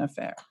having an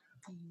affair.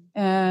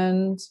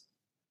 And,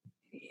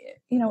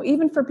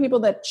 even for people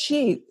that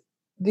cheat,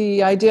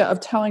 the idea of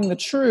telling the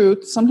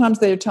truth, sometimes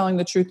they're telling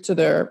the truth to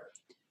their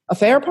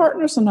affair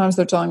partner, sometimes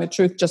they're telling the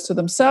truth just to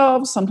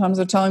themselves, sometimes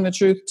they're telling the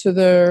truth to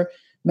their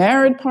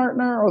married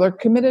partner or their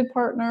committed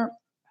partner.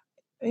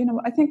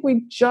 I think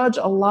we judge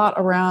a lot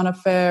around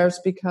affairs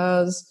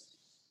because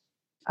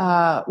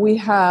we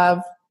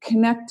have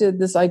connected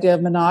this idea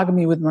of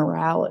monogamy with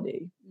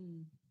morality.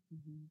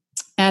 Mm-hmm.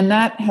 And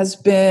that has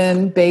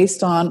been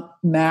based on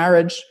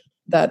marriage.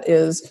 That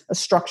is a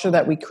structure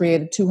that we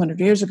created 200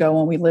 years ago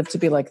when we lived to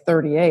be like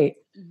 38.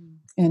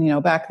 Mm-hmm.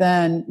 And, back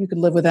then you could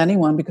live with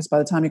anyone because by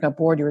the time you got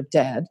bored, you were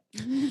dead.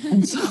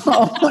 And so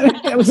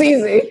it was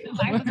easy.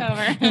 Life was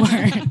over.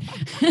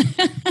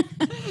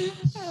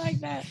 I like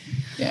that.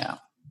 Yeah.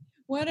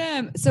 What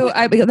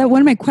that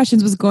one of my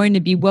questions was going to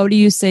be, what do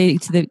you say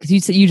to because you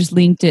said you just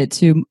linked it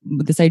to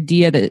this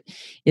idea that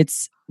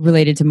it's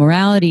related to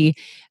morality.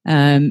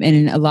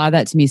 And a lot of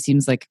that to me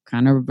seems like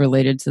kind of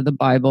related to the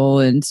Bible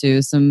and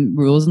to some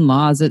rules and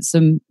laws that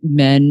some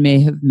men may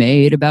have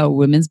made about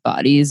women's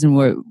bodies and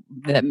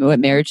what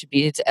marriage should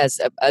be as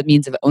a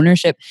means of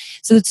ownership.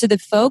 So to the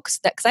folks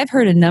that, because I've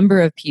heard a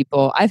number of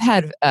people, I've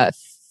had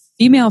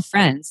female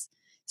friends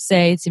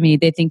say to me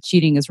they think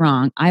cheating is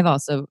wrong.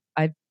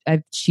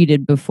 I've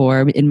cheated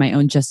before in my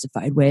own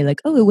justified way,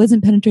 like, oh, it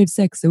wasn't penetrative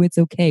sex, so it's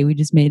okay. We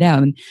just made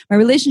out, and my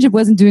relationship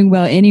wasn't doing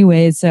well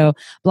anyway, so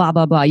blah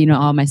blah blah.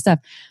 All my stuff.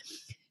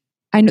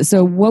 I know.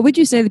 So, what would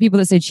you say to the people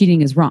that say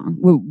cheating is wrong?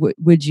 What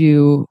would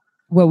your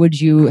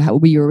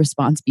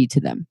response be to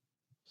them?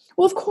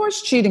 Well, of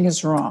course, cheating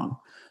is wrong.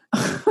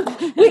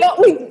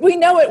 we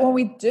know it when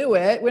we do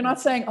it. We're not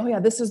saying, oh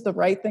yeah, this is the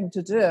right thing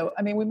to do.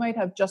 I mean, we might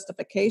have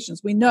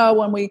justifications. We know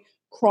when we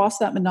cross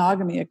that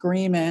monogamy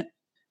agreement,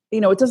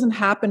 it doesn't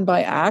happen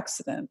by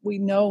accident. We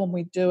know when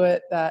we do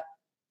it that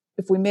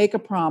if we make a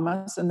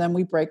promise and then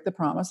we break the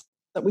promise,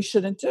 that we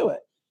shouldn't do it.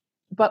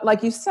 But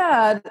like you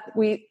said,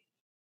 we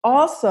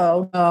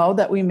also know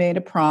that we made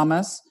a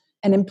promise,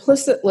 and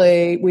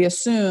implicitly we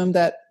assume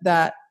that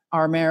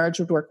our marriage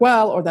would work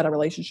well, or that our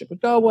relationship would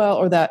go well,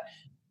 or that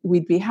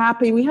we'd be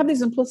happy. We have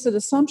these implicit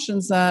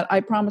assumptions that I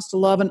promise to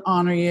love and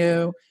honor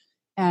you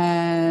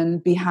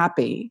and be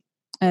happy.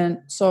 And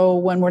so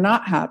when we're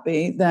not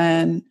happy,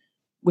 then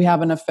we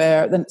have an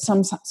affair, then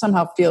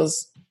somehow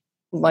feels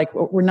like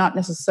we're not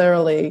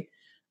necessarily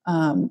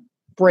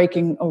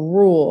breaking a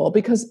rule,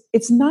 because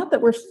it's not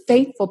that we're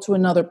faithful to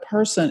another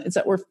person, it's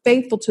that we're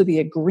faithful to the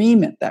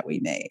agreement that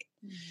we made.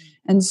 Mm-hmm.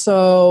 And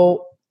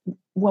so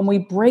when we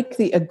break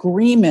the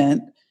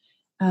agreement,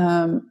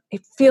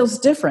 it feels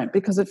different,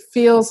 because it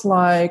feels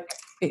like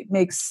it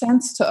makes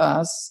sense to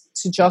us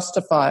to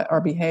justify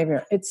our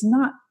behavior. It's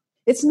not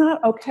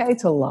okay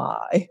to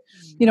lie.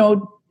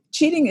 Mm-hmm.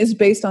 Cheating is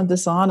based on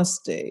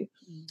dishonesty.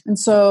 And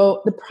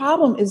so the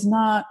problem is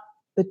not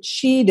the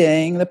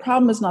cheating. The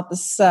problem is not the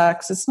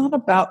sex. It's not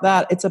about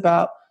that. It's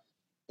about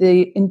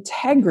the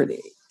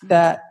integrity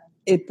that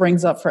it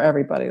brings up for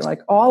everybody.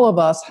 Like, all of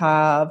us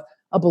have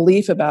a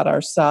belief about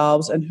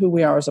ourselves and who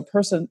we are as a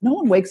person. No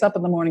one wakes up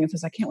in the morning and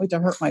says, I can't wait to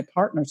hurt my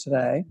partner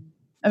today.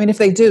 I mean, if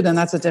they do, then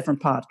that's a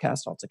different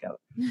podcast altogether.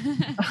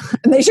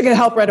 And they should get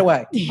help right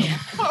away.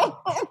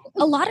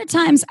 A lot of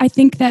times I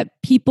think that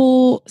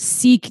people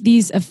seek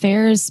these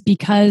affairs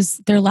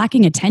because they're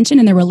lacking attention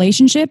in their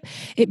relationship.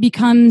 It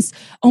becomes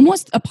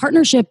almost a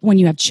partnership when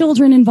you have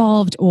children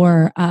involved,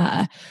 or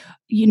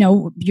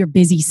your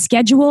busy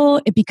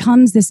schedule. It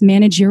becomes this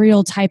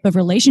managerial type of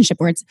relationship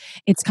where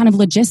it's kind of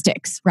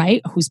logistics,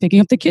 right? Who's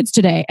picking up the kids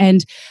today?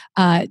 And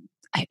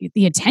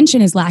the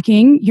attention is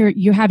lacking.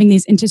 You're having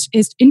these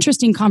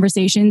interesting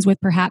conversations with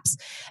perhaps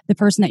the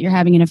person that you're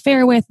having an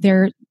affair with.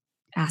 They're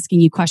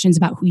asking you questions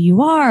about who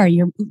you are.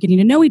 You're getting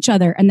to know each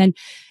other, and then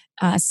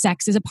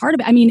sex is a part of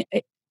it. I mean,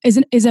 is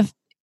an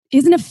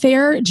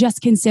affair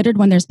just considered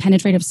when there's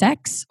penetrative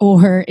sex,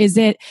 or is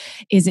it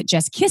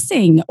just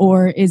kissing,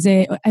 or is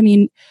it? I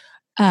mean,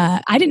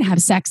 I didn't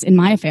have sex in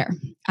my affair.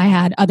 I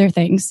had other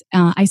things.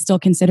 I still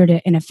considered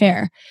it an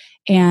affair.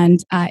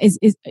 And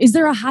is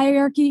there a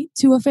hierarchy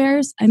to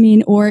affairs? I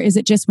mean, or is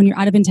it just when you're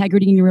out of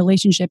integrity in your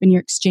relationship and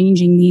you're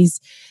exchanging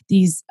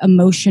these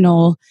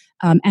emotional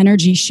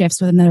energy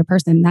shifts with another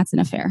person? That's an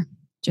affair.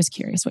 Just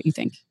curious what you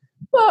think.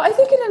 Well, I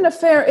think in an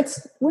affair,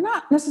 we're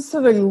not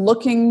necessarily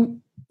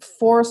looking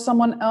for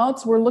someone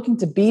else. We're looking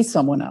to be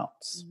someone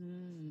else.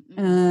 Mm-hmm.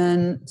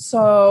 And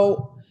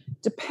so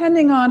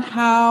depending on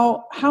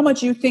how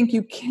much you think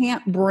you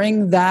can't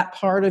bring that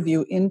part of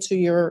you into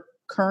your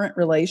current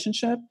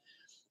relationship,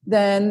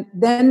 then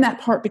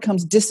that part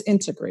becomes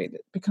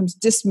disintegrated, becomes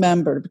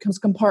dismembered, becomes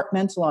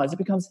compartmentalized, it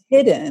becomes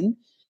hidden,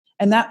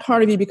 and that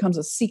part of you becomes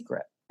a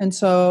secret. And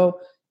so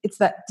it's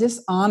that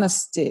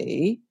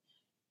dishonesty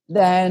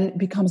then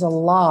becomes a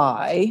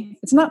lie.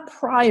 It's not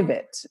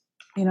private.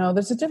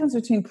 There's a difference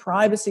between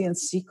privacy and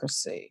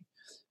secrecy.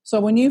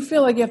 So when you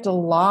feel like you have to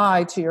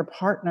lie to your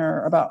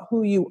partner about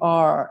who you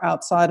are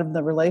outside of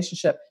the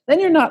relationship,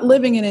 then you're not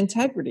living in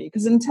integrity,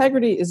 because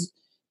integrity is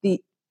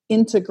the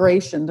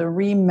integration, the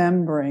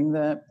remembering,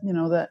 the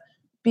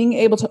being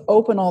able to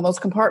open all those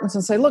compartments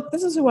and say, look,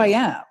 this is who I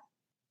am.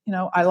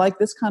 I like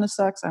this kind of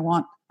sex. I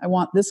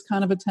want this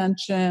kind of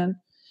attention.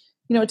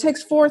 It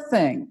takes 4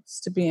 things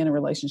to be in a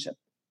relationship: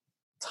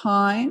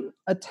 time,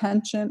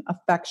 attention,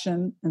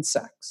 affection, and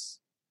sex.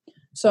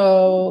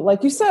 So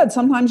like you said,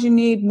 sometimes you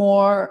need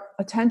more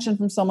attention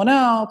from someone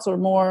else, or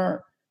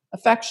more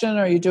affection,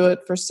 or you do it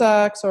for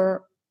sex,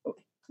 or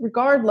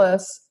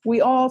regardless,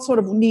 we all sort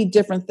of need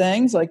different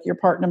things. Like your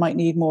partner might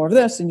need more of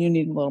this and you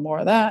need a little more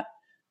of that.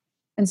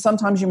 And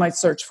sometimes you might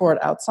search for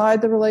it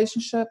outside the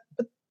relationship,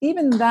 but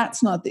even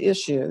that's not the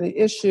issue. The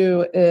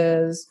issue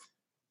is,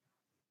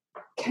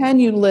 can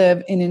you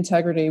live in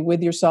integrity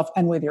with yourself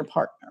and with your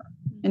partner?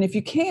 And if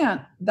you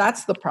can't,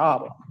 that's the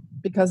problem,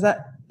 because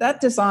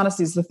that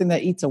dishonesty is the thing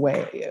that eats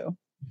away at you.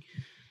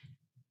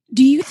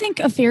 Do you think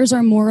affairs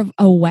are more of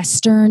a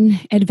Western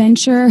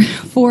adventure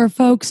for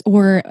folks,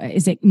 or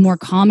is it more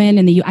common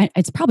in the U.S.?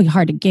 It's probably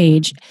hard to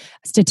gauge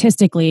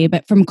statistically,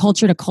 but from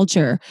culture to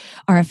culture,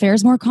 are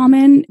affairs more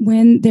common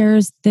when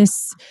there's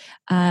this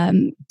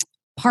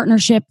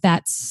partnership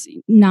that's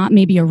not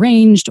maybe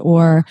arranged,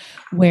 or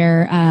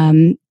where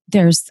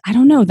there's, I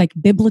don't know, like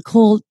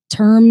biblical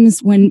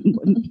terms when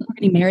people are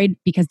getting married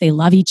because they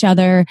love each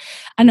other?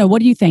 I don't know.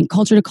 What do you think?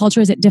 Culture to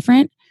culture, is it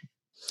different?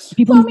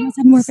 People Well, I mean,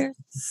 have more affairs?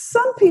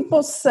 some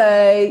people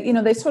say,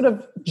 they sort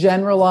of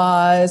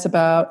generalize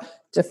about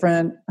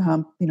different,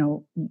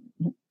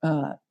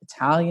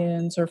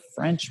 Italians or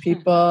French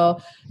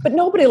people, but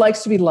nobody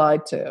likes to be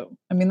lied to.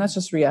 I mean, that's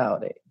just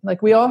reality.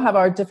 Like, we all have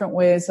our different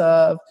ways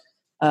of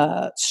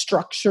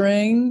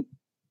structuring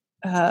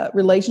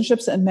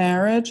relationships and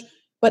marriage,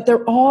 but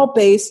they're all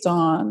based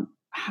on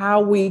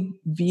how we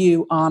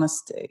view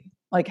honesty.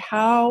 Like,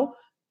 how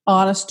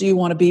honest do you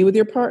want to be with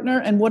your partner,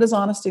 and what does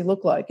honesty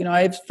look like?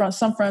 I have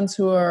some friends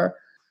who are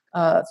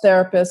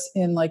therapists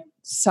in like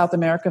South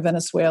America,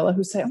 Venezuela,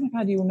 who say, "Oh my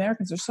God, you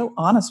Americans are so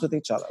honest with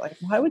each other. Like,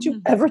 why would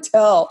you ever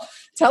tell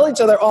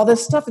each other all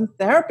this stuff in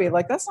therapy?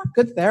 Like, that's not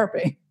good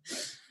therapy."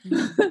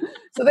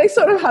 So they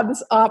sort of have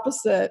this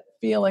opposite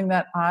feeling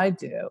that I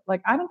do.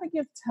 Like, I don't think you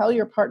have to tell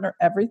your partner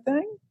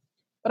everything,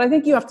 but I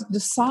think you have to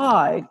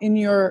decide in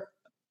your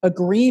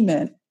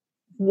agreement,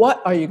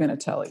 what are you going to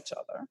tell each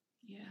other?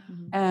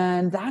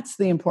 And that's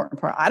the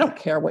important part. I don't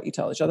care what you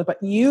tell each other,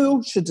 but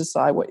you should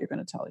decide what you're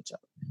going to tell each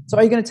other. So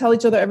are you going to tell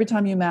each other every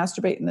time you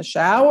masturbate in the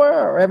shower,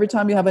 or every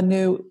time you have a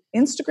new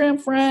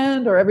Instagram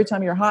friend, or every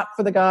time you're hot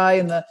for the guy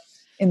in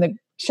the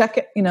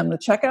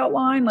checkout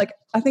line? Like,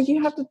 I think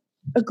you have to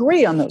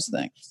agree on those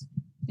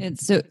things.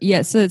 So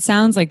it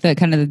sounds like the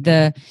kind of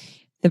the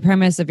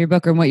premise of your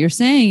book, or what you're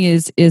saying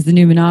is the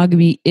new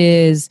monogamy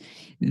is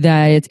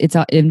that it's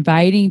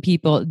inviting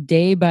people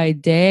day by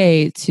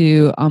day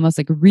to almost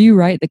like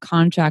rewrite the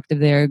contract of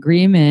their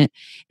agreement,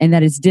 and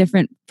that it's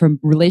different from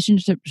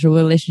relationship to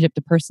relationship,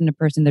 to person to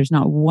person. There's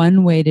not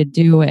one way to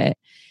do it,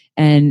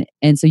 and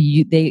so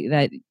you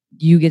get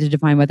to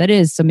define what that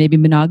is. So maybe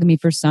monogamy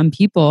for some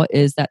people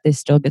is that they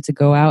still get to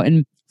go out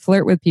and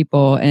flirt with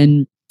people,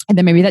 and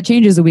then maybe that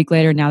changes a week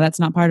later. Now that's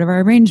not part of our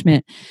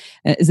arrangement.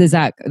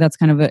 That's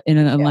kind of in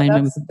an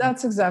alignment?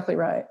 That's exactly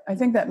right. I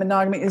think that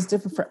monogamy is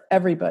different for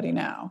everybody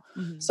now.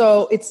 Mm-hmm.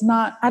 So it's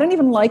not, I don't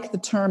even like the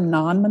term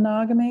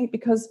non-monogamy,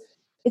 because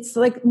it's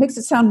like, makes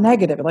it sound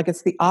negative. Like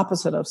it's the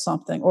opposite of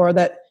something, or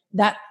that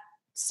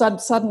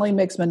suddenly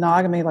makes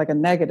monogamy like a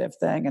negative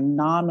thing, and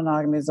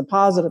non-monogamy is a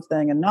positive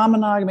thing. And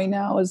non-monogamy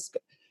now is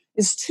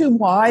too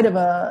wide of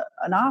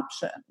an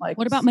option. Like,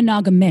 what about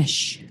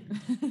monogamish?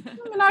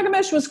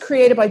 Monogamish was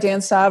created by Dan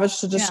Savage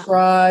to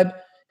describe,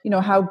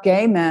 how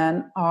gay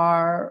men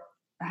are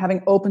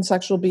having open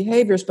sexual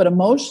behaviors, but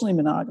emotionally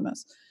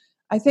monogamous.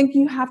 I think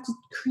you have to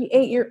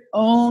create your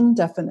own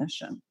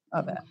definition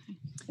of it.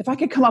 If I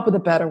could come up with a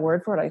better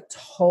word for it, I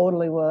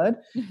totally would.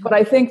 But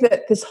I think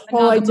that this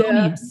whole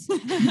idea,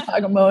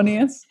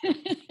 monogamous.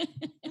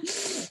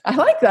 I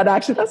like that,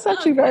 actually. That's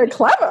actually very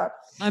clever.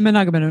 I'm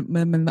monogamous.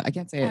 I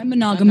can't say it. I'm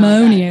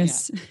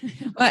monogamous.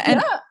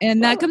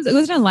 And that goes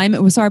in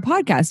alignment with our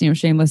podcast,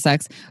 Shameless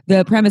Sex.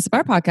 The premise of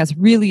our podcast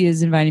really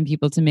is inviting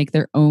people to make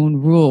their own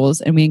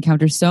rules. And we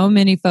encounter so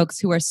many folks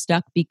who are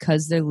stuck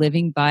because they're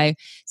living by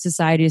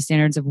society's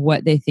standards of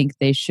what they think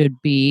they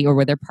should be, or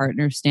with their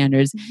partner's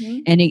standards. Mm-hmm.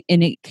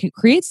 And it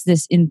creates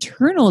this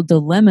internal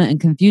dilemma and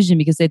confusion,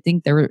 because they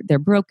think they're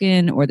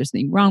broken, or there's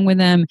something wrong with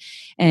them.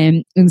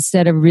 And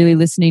instead of really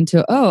listening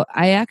to,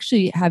 I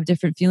actually have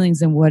different feelings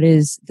than what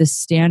is the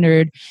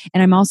standard.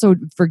 And I'm also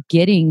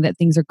forgetting that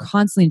things are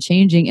constantly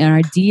changing, and our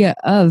idea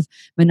of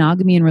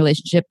monogamy and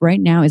relationship right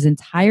now is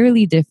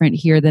entirely different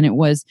here than it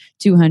was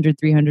 200,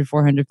 300,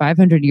 400,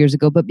 500 years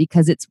ago. But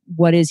because it's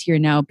what is here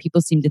now,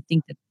 people seem to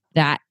think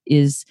that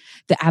is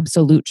the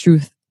absolute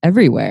truth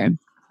everywhere.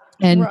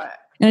 And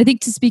I think,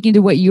 to speaking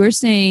to what you're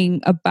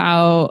saying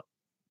about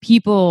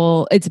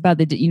people, it's about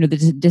the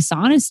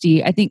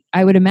dishonesty. I think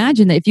I would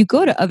imagine that if you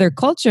go to other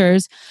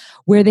cultures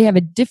where they have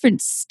a different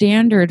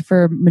standard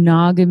for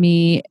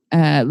monogamy,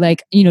 I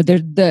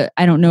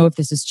don't know if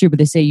this is true, but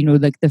they say,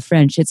 like the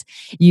French, it's,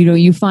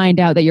 you find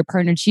out that your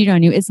partner cheated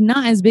on you. It's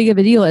not as big of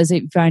a deal as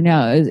you find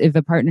out if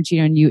a partner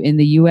cheated on you in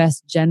the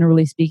US,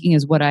 generally speaking,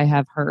 is what I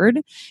have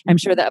heard. I'm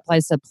sure that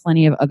applies to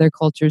plenty of other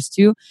cultures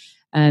too.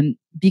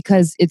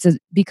 Because it's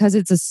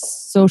a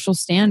social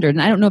standard.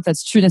 And I don't know if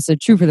that's true. That's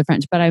true for the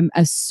French, but I'm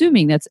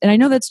assuming and I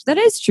know that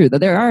is true,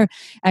 that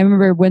I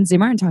remember Wednesday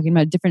Martin talking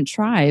about different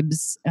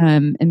tribes,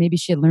 and maybe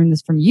she had learned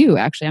this from you,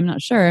 actually, I'm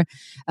not sure,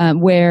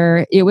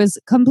 where it was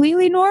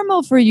completely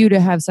normal for you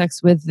to have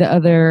sex with the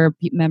other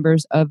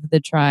members of the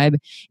tribe.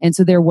 And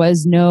so there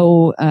was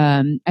no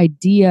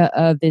idea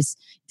of this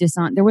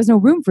there was no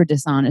room for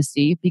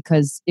dishonesty,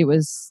 because it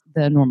was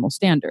the normal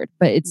standard.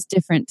 But it's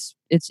different.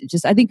 It's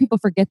just, I think people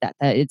forget that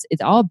it's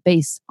all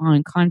based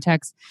on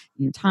context,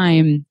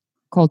 time,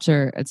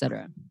 culture,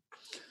 etc.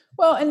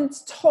 Well, and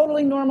it's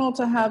totally normal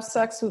to have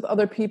sex with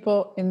other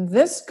people in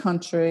this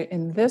country,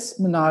 in this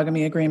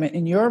monogamy agreement,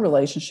 in your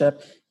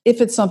relationship,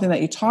 if it's something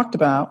that you talked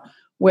about,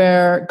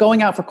 where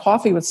going out for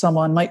coffee with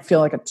someone might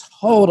feel like a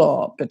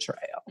total betrayal.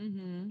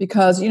 Mm-hmm.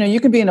 Because, you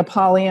can be in a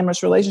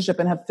polyamorous relationship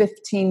and have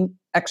 15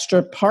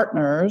 extra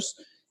partners,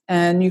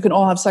 and you can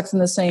all have sex in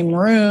the same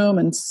room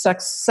and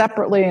sex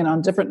separately and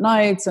on different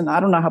nights. And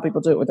I don't know how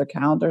people do it with their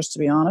calendars, to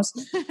be honest.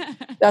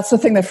 That's the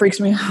thing that freaks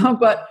me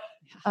out. But,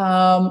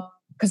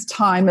 because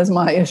time is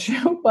my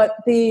issue, but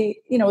the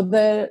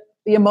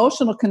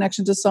emotional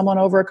connection to someone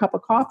over a cup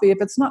of coffee, if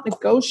it's not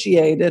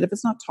negotiated, if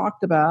it's not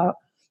talked about,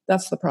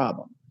 that's the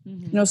problem.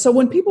 Mm-hmm. So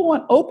when people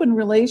want open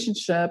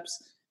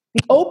relationships,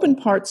 the open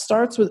part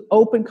starts with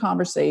open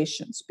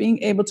conversations,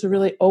 being able to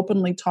really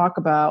openly talk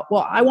about,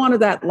 well, I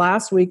wanted that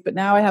last week, but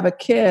now I have a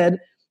kid.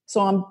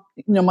 So I'm,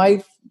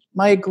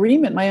 my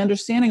agreement, my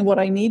understanding of what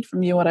I need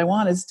from you, what I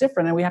want is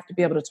different. And we have to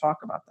be able to talk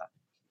about that.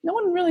 No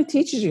one really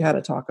teaches you how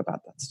to talk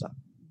about that stuff.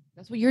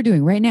 That's what you're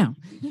doing right now.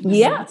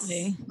 Yes.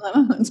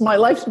 It's my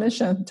life's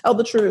mission. Tell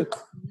the truth.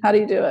 How do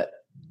you do it?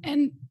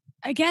 And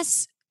I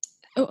guess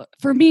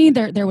for me,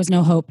 there was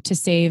no hope to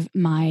save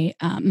my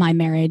my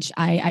marriage.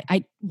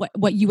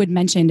 What you had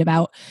mentioned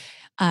about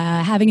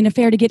having an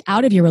affair to get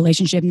out of your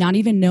relationship, not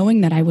even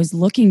knowing that I was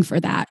looking for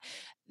that.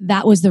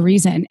 That was the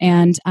reason.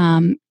 And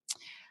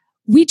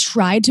we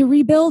tried to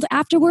rebuild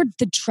afterward.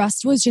 The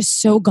trust was just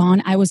so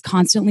gone. I was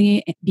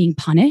constantly being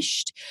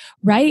punished,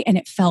 right? And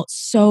it felt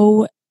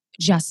so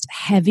just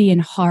heavy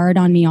and hard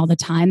on me all the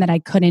time that I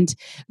couldn't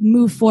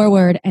move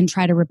forward and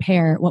try to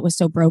repair what was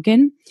so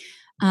broken.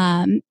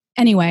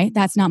 Anyway,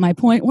 that's not my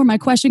point or my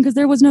question, because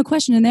there was no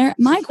question in there.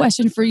 My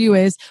question for you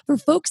is, for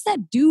folks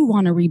that do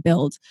want to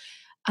rebuild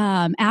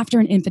after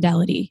an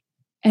infidelity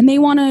and they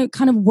want to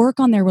kind of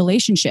work on their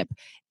relationship,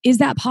 is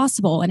that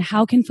possible? And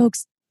how can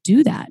folks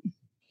do that?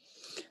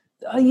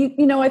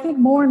 I think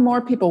more and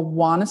more people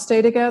want to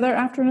stay together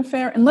after an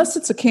affair, unless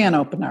it's a can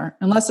opener,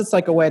 unless it's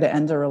like a way to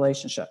end a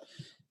relationship.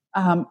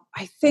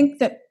 I think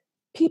that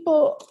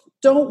people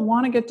don't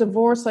want to get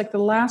divorced like the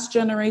last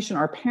generation,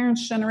 our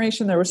parents'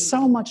 generation. There was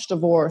so much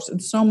divorce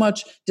and so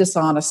much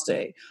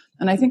dishonesty.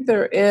 And I think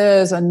there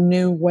is a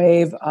new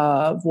wave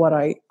of what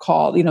I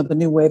call, the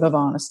new wave of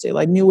honesty,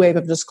 like new wave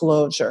of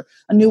disclosure,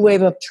 a new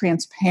wave of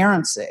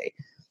transparency.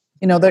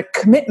 The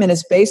commitment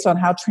is based on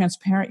how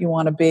transparent you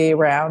want to be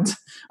around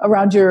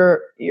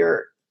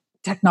your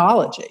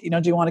technology.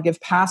 Do you want to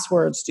give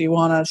passwords? Do you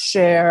want to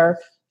share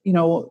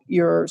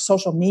your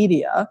social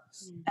media?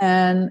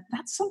 And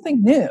that's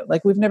something new.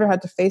 Like, we've never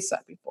had to face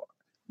that before.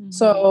 Mm-hmm.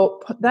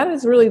 So that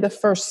is really the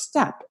first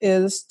step,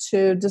 is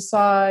to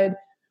decide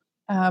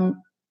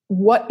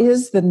what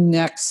is the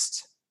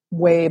next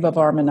wave of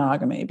our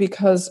monogamy.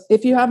 Because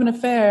if you have an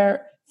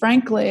affair,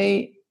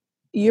 frankly,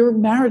 your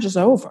marriage is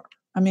over.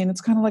 I mean,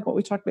 it's kind of like what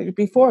we talked about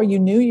before. You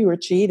knew you were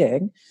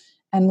cheating.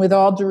 And with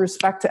all due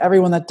respect to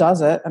everyone that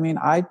does it, I mean,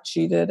 I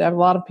cheated. A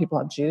lot of people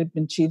have cheated,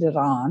 been cheated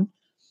on.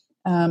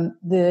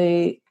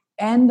 The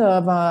end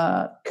of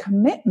a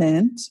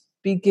commitment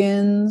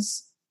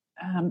begins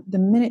the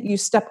minute you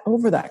step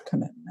over that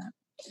commitment.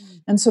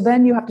 And so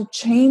then you have to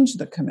change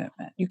the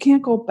commitment. You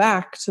can't go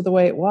back to the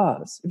way it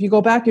was. If you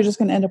go back, you're just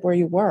going to end up where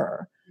you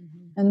were.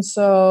 Mm-hmm. And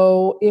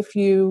so if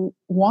you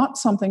want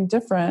something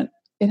different,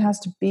 it has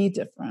to be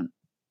different.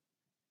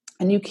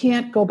 And you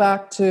can't go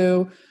back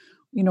to,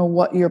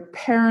 what your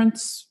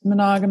parents'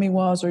 monogamy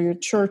was, or your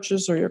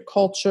churches, or your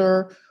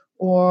culture,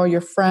 or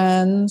your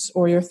friends,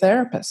 or your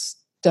therapist's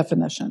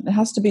definition. It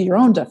has to be your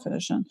own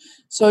definition.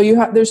 So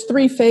there's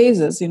three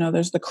phases.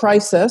 There's the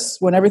crisis,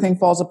 when everything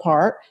falls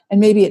apart, and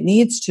maybe it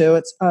needs to.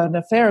 It's an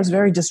affair is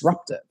very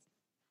disruptive.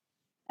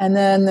 And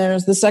then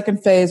there's the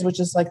second phase, which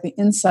is like the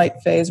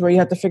insight phase, where you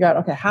have to figure out,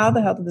 okay, how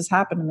the hell did this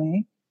happen to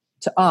me,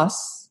 to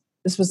us?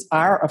 This was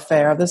our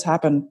affair. This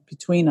happened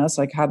between us.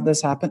 Like, how did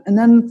this happen? And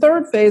then the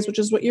third phase, which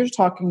is what you're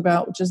talking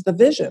about, which is the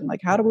vision. Like,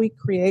 how do we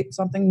create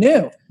something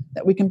new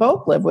that we can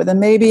both live with,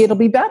 and maybe it'll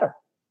be better.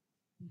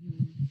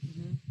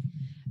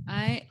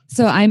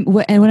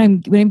 What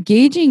I'm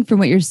gauging from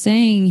what you're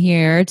saying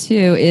here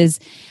too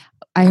is,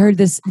 I heard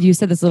this, you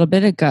said this a little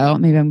bit ago,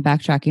 maybe I'm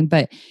backtracking,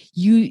 but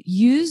you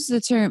use the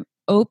term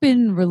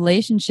open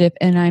relationship,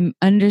 and I'm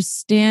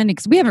understanding,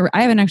 because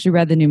I haven't actually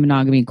read the new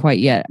Monogamy quite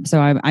yet, so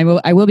I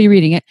will be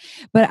reading it,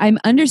 but I'm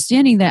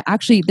understanding that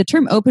actually the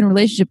term open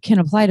relationship can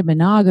apply to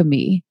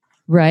monogamy,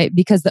 right?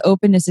 Because the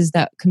openness is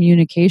that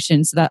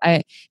communication. So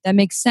that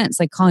makes sense.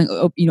 Like, calling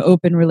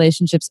open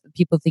relationships,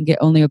 people think it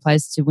only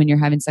applies to when you're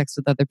having sex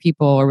with other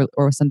people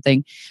or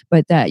something,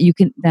 but that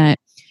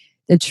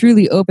the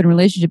truly open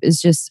relationship is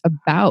just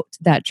about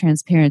that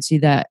transparency,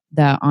 that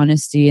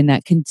honesty, and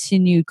that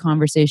continued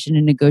conversation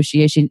and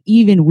negotiation,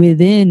 even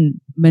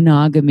within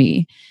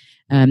monogamy.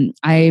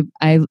 I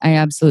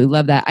absolutely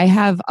love that. I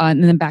have,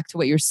 and then back to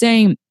what you're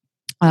saying,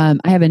 I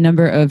have a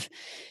number of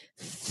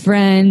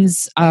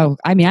friends. I've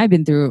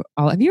been through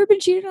all. Have you ever been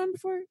cheated on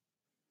before?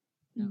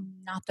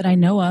 Not that I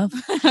know of.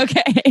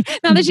 Okay.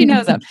 Not that she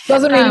knows of.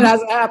 Doesn't mean it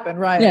hasn't happened,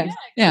 right? Yeah.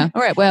 Yeah.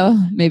 All right.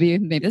 Well, maybe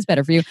that's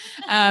better for you.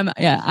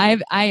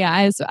 Yeah.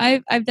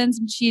 I've done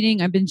some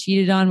cheating. I've been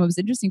cheated on. What was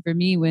interesting for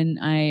me when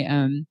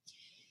I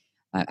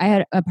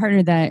had a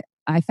partner that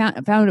I found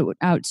it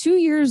out 2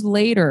 years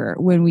later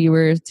when we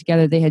were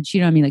together. They had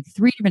cheated on me like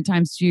 3 different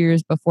times 2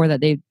 years before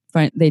that.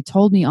 They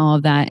told me all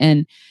of that.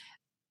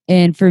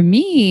 And for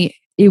me,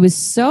 it was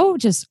so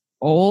just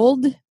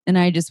old. And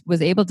I just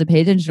was able to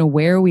pay attention to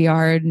where we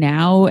are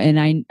now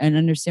and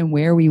understand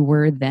where we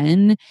were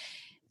then,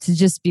 to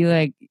just be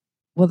like,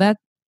 well,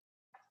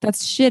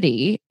 that's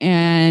shitty.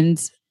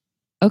 And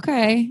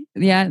okay,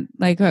 yeah,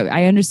 like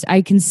I understand.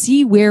 I can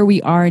see where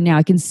we are now.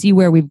 I can see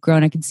where we've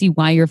grown. I can see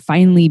why you're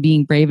finally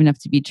being brave enough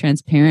to be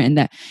transparent, and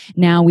that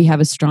now we have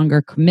a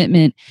stronger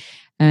commitment.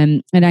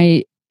 And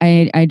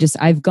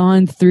I've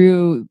gone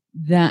through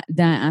that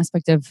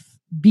aspect of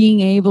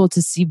being able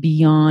to see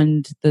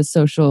beyond the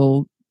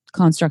social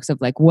constructs of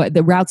like what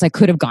the routes I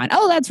could have gone.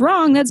 Oh, that's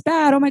wrong. That's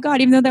bad. Oh my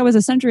God. Even though that was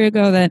a century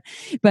ago,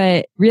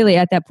 but really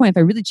at that point, if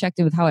I really checked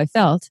in with how I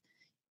felt,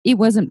 it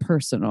wasn't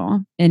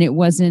personal, and it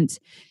wasn't,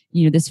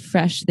 this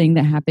fresh thing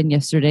that happened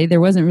yesterday.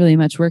 There wasn't really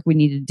much work we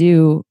need to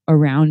do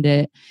around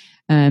it.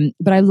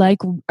 But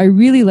I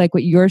really like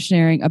what you're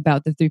sharing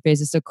about the 3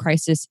 phases. So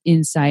crisis,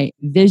 insight,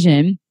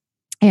 vision.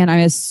 And I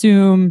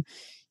assume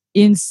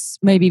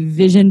maybe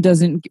vision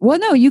doesn't, well,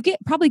 no, you get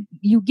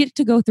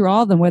to go through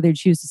all of them, whether you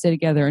choose to stay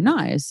together or not,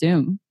 I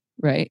assume.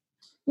 Right.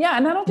 Yeah.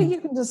 And I don't think you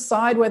can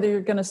decide whether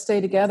you're going to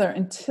stay together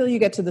until you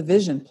get to the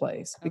vision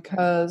place,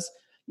 because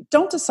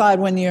don't decide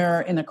when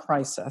you're in a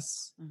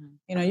crisis.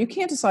 Mm-hmm. You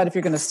can't decide if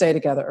you're going to stay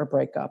together or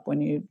break up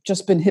when you've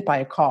just been hit by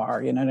a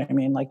car. You know what I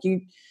mean? Like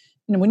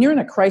when you're in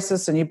a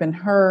crisis and you've been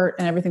hurt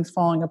and everything's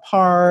falling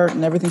apart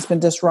and everything's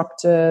been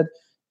disrupted,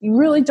 you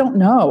really don't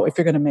know if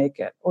you're going to make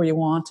it or you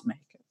want to make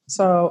it.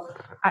 So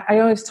I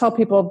always tell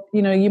people,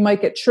 you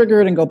might get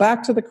triggered and go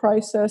back to the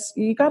crisis.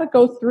 You got to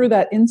go through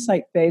that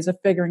insight phase of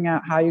figuring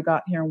out how you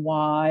got here and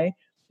why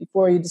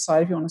before you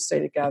decide if you want to stay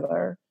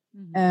together.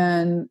 Mm-hmm.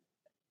 And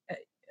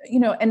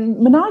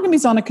monogamy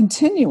is on a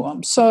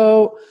continuum.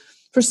 So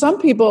for some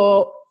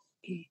people,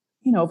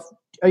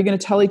 are you going to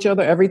tell each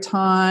other every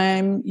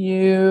time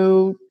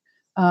you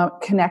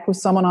connect with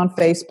someone on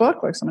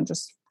Facebook, like someone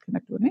just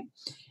connected with me?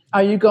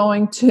 Are you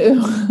going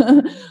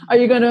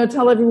to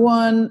tell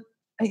everyone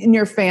in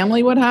your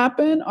family what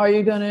happened? Are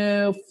you going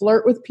to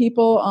flirt with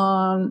people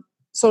on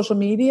social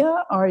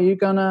media? Are you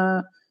going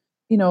to,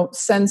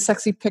 send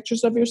sexy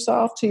pictures of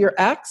yourself to your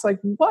ex? Like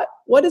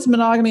what is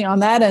monogamy on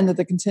that end of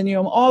the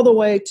continuum, all the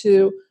way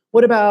to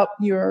what about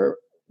your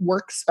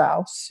work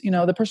spouse,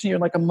 the person you're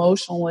like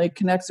emotionally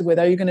connected with?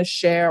 Are you going to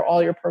share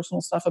all your personal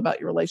stuff about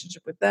your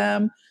relationship with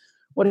them?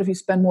 What if you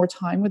spend more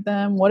time with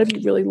them? What if you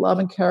really love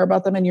and care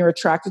about them and you're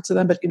attracted to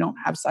them, but you don't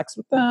have sex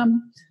with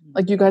them?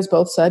 Like you guys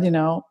both said, it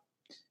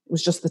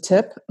was just the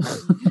tip.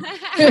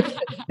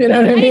 You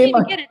know what I mean?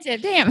 I didn't even get a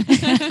tip. Damn.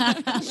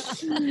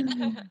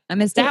 I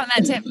missed out on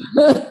that tip.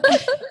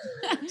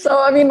 So,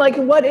 I mean, like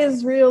what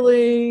is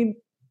really,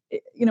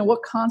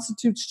 what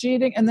constitutes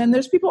cheating? And then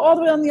there's people all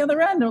the way on the other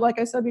end. Or like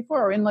I said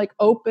before, are in like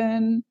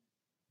open,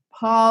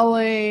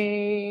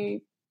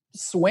 poly,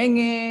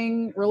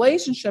 swinging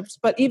relationships,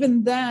 but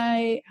even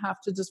they have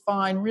to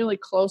define really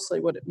closely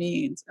what it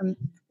means. And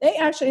they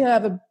actually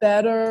have a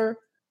better,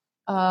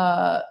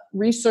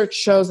 research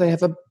shows they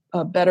have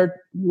a better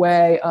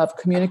way of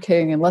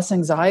communicating and less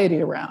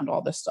anxiety around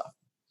all this stuff.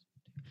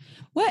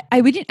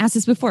 We didn't ask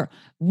this before.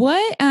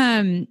 How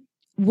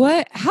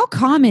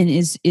common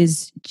is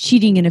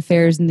cheating in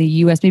affairs in the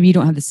U.S.? Maybe you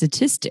don't have the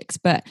statistics,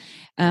 but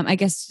I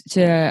guess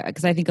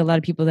because I think a lot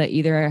of people that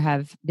either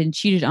have been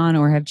cheated on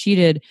or have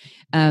cheated,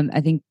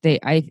 I think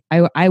I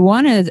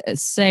want to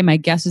say my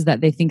guess is that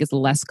they think it's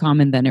less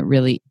common than it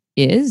really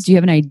is. Do you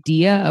have an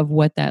idea of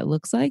what that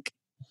looks like?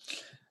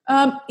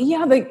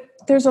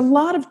 There's a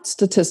lot of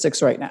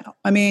statistics right now.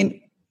 I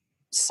mean,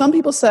 some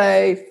people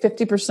say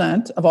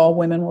 50% of all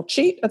women will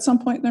cheat at some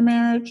point in their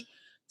marriage.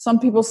 Some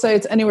people say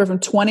it's anywhere from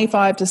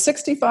 25 to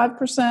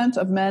 65%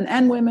 of men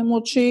and women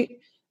will cheat.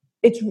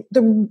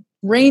 The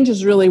range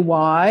is really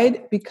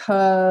wide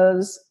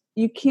because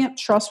you can't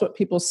trust what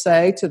people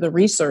say to the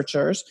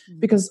researchers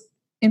because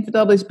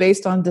infidelity is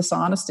based on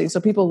dishonesty. So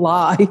people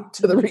lie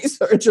to the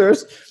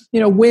researchers.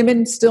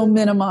 Women still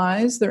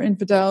minimize their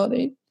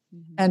infidelity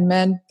and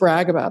men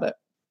brag about it.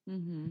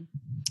 Mm-hmm.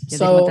 Yeah,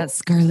 so they want that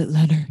scarlet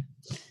letter.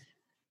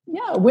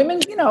 Yeah, women,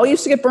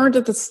 used to get burned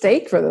at the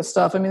stake for this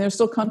stuff. I mean, there's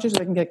still countries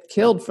that can get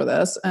killed for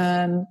this,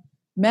 and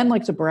men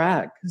like to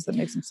brag because that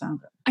makes them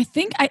sound good. I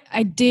think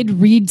I did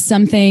read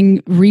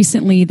something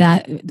recently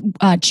that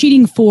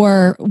cheating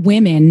for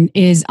women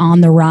is on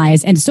the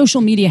rise, and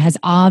social media has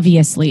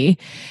obviously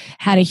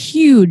had a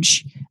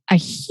huge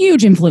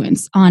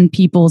influence on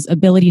people's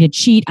ability to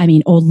cheat. I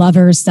mean, old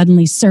lovers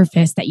suddenly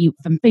surface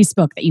from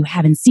Facebook that you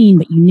haven't seen,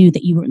 but you knew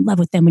that you were in love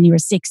with them when you were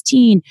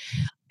 16.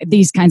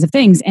 these kinds of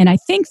things. And I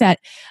think that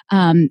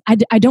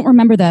I don't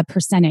remember the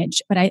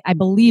percentage, but I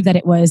believe that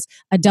it was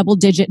a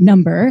double-digit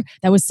number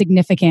that was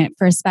significant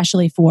for,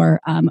 especially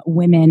for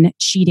women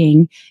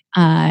cheating.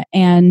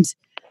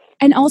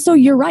 And also,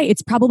 you're right.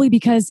 It's probably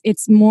because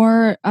it's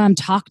more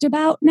talked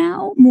about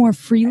now, more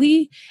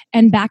freely.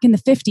 And back in the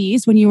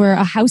 50s, when you were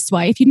a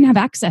housewife, you didn't have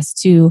access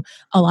to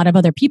a lot of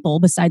other people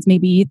besides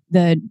maybe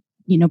the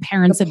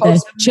parents of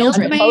the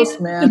children. The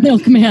postman. The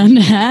milkman.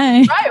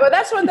 Hi. Right. Well,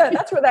 that's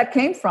where that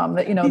came from.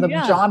 That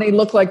Johnny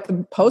looked like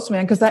the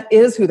postman because that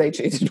is who they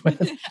cheated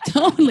with.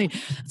 Totally.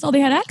 That's all they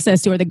had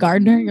access to, or the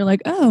gardener. You're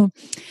like, oh.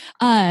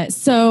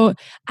 So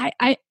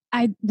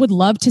I would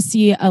love to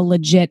see a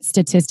legit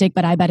statistic,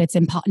 but I bet it's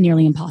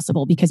nearly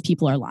impossible because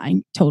people are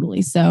lying.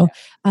 Totally. So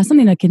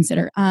something to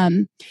consider.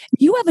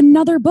 You have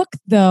another book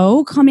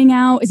though coming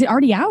out. Is it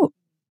already out?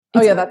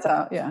 That's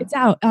out. Yeah, it's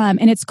out.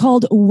 And it's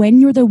called When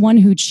You're the One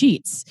Who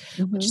Cheats,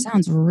 which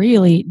sounds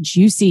really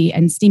juicy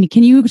and steamy.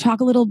 Can you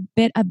talk a little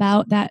bit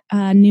about that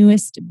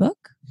newest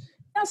book?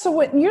 Yeah, so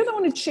When You're the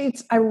One Who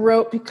Cheats, I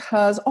wrote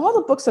because all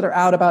the books that are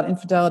out about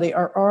infidelity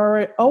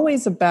are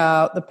always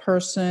about the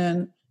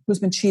person who's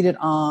been cheated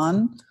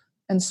on,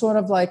 and sort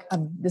of like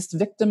this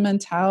victim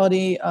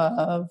mentality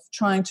of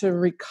trying to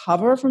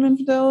recover from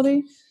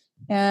infidelity.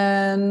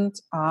 And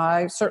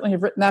I certainly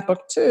have written that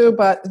book too,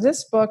 but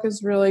this book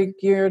is really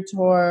geared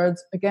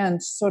towards,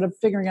 again, sort of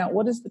figuring out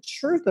what is the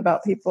truth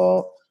about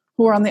people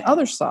who are on the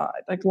other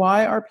side. Like,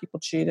 why are people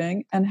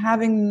cheating? And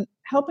helping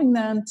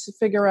them to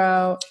figure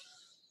out,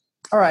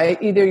 all right,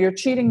 either you're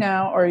cheating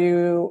now, or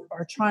you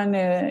are trying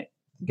to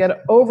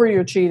get over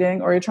your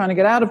cheating, or you're trying to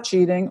get out of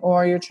cheating,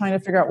 or you're trying to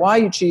figure out why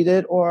you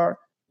cheated, or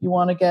you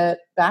want to get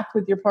back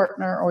with your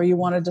partner, or you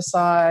want to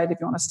decide if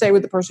you want to stay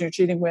with the person you're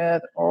cheating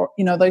with, or,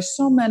 there's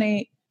so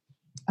many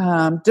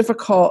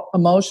difficult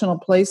emotional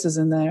places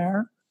in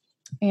there.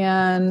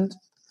 And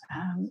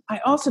I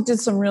also did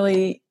some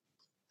really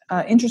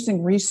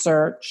interesting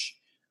research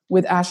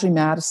with Ashley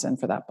Madison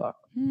for that book.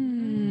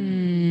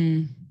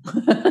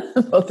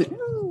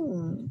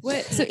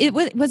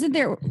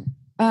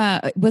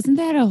 Wasn't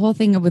that a whole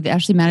thing with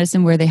Ashley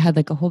Madison where they had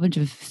like a whole bunch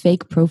of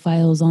fake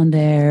profiles on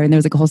there and there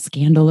was like a whole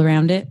scandal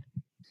around it?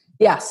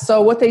 Yes.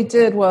 So what they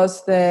did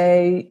was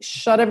they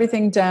shut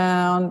everything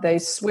down. They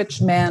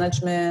switched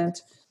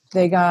management.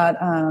 They got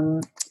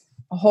a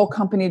whole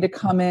company to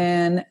come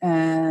in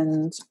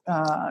and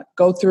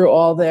go through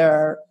all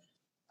their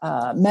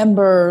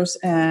members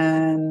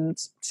and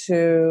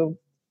to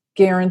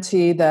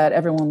guarantee that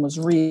everyone was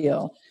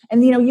real.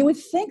 And, you would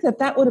think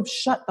that would have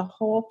shut the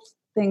whole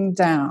thing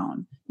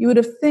down. You would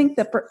have think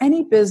that for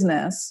any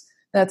business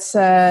that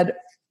said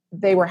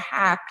they were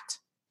hacked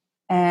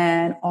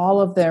and all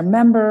of their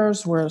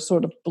members were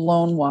sort of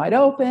blown wide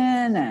open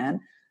and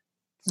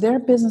their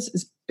business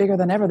is bigger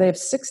than ever. They have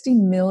 60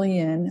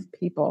 million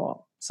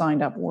people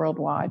signed up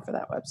worldwide for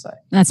that website.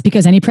 That's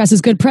because any press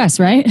is good press,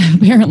 right?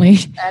 Apparently.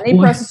 Any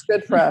press is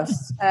good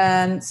press.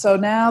 And so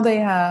now they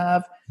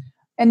have,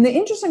 and the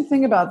interesting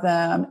thing about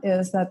them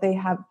is that they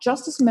have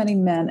just as many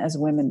men as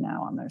women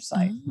now on their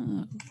site.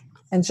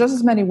 And just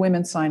as many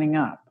women signing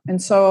up.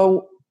 And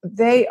so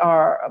they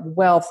are a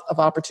wealth of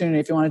opportunity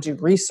if you want to do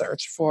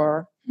research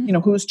for,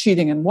 who's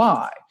cheating and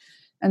why.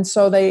 And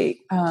so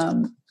they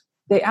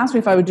asked me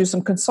if I would do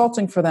some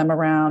consulting for them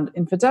around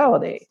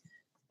infidelity.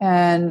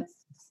 And,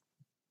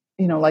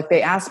 like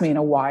they asked me,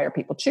 why are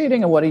people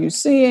cheating and what are you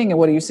seeing and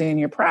what are you seeing in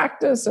your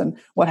practice and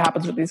what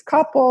happens with these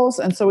couples?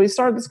 And so we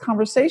started this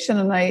conversation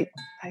and I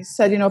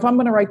said, if I'm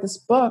going to write this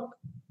book,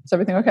 is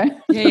everything okay?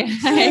 Yeah.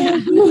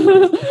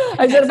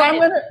 I said, if I'm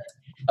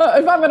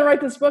going to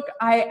write this book,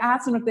 I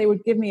asked them if they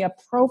would give me a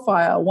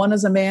profile, one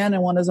as a man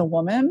and one as a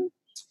woman.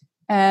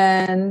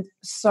 And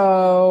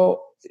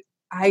so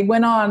I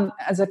went on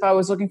as if I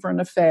was looking for an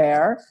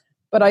affair,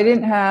 but I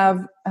didn't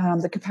have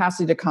the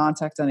capacity to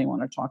contact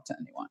anyone or talk to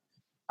anyone.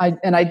 I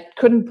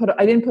didn't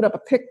put up a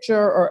picture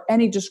or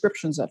any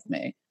descriptions of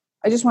me.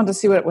 I just wanted to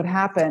see what would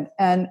happen.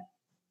 And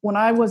when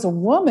I was a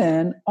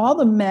woman, all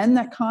the men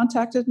that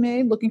contacted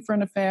me looking for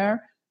an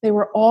affair, they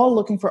were all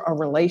looking for a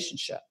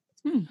relationship.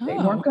 They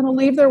weren't going to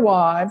leave their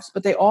wives,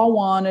 but they all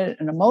wanted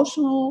an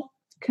emotional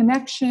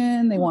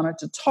connection. They wanted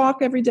to talk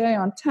every day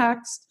on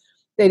text.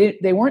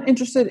 They weren't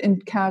interested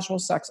in casual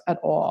sex at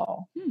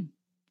all.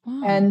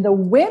 Wow. And the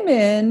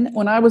women,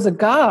 when I was a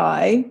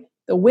guy,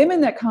 the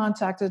women that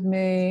contacted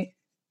me,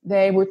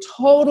 they were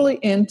totally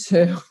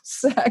into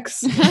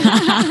sex.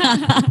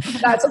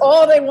 That's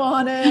all they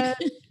wanted.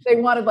 They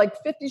wanted like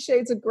 50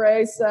 Shades of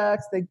Grey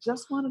sex. They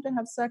just wanted to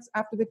have sex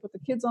after they put the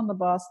kids on the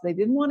bus. They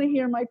didn't want to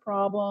hear my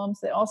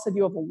problems. They all said,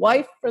 you have a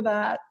wife for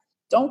that.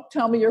 Don't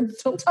tell me your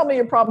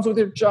problems with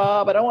your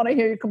job. I don't want to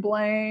hear you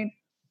complain.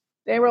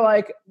 They were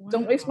like,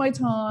 don't waste my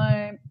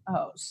time.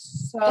 Oh,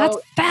 so that's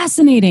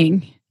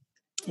fascinating.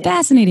 Yeah.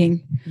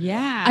 Fascinating.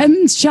 Yeah.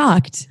 I'm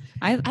shocked.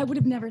 I would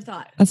have never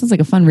thought. That sounds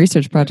like a fun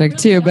research project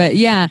too. But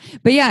yeah.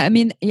 I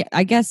mean,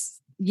 I guess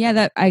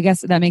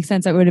that makes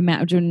sense. I would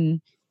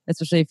imagine,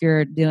 especially if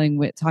you're dealing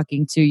with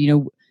talking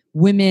to,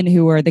 women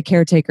who are the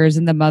caretakers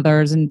and the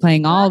mothers and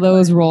playing all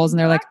those roles. And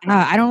they're like,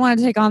 I don't want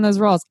to take on those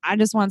roles. I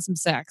just want some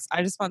sex.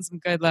 I just want some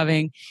good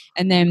loving.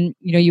 And then,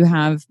 you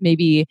have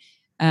maybe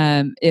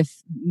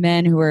if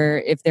men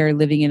if they're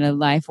living in a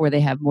life where they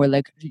have more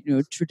like,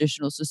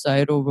 traditional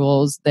societal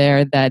roles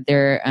there, that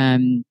they're,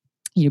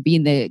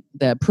 being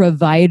the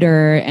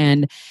provider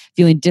and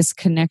feeling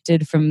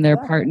disconnected from their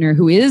partner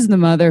who is the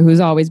mother who's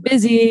always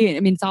busy. I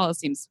mean, it all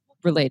seems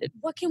related.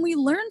 What can we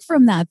learn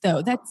from that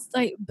though? That's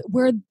like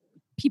where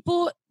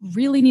people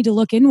really need to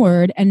look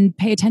inward and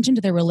pay attention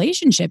to their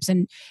relationships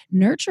and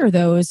nurture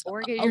those.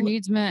 Or get your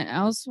needs met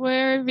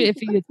elsewhere. If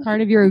it's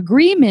part of your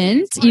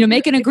agreement,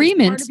 make an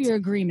agreement. Part of your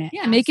agreement.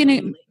 Yeah,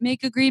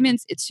 make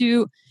agreements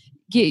to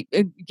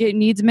get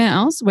needs met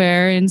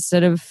elsewhere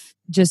instead of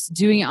just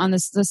doing it on the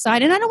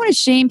side. And I don't want to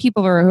shame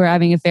people who are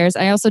having affairs.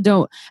 I also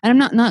don't,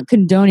 and I'm not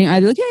condoning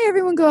either. Like, hey,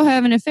 everyone go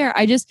have an affair.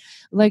 I just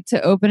like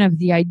to open up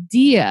the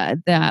idea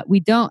that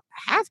we don't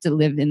have to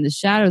live in the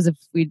shadows if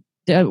we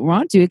don't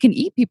want to. It can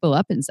eat people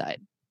up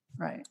inside.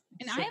 Right.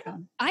 And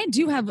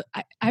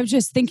I was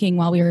just thinking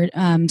while we were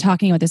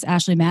talking about this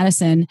Ashley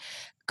Madison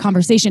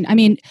conversation. I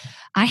mean,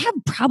 I have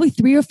probably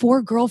 3 or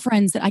 4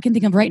 girlfriends that I can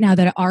think of right now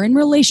that are in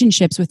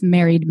relationships with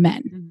married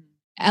men. Mm-hmm.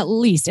 At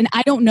least. And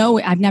I don't know,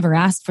 I've never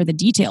asked for the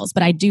details,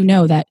 but I do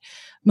know that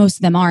most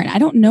of them are. And I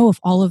don't know if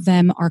all of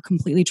them are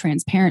completely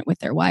transparent with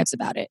their wives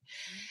about it.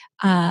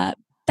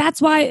 That's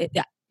why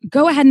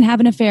go ahead and have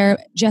an affair.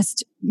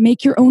 Just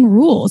make your own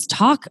rules.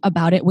 Talk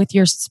about it with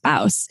your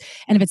spouse.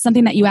 And if it's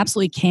something that you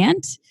absolutely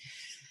can't,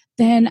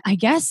 then I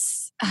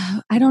guess,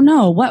 I don't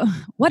know.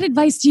 What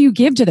advice do you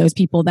give to those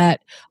people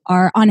that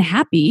are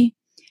unhappy,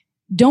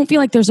 don't feel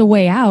like there's a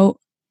way out,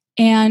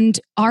 and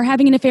are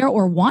having an affair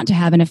or want to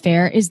have an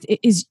affair?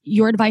 Is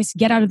your advice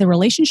get out of the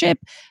relationship,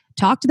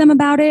 talk to them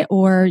about it,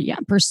 or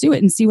pursue it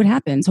and see what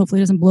happens? Hopefully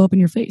it doesn't blow up in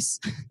your face.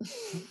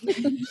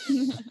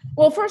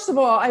 Well, first of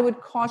all, I would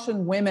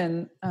caution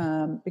women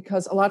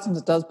because a lot of times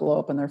it does blow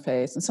up in their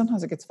face and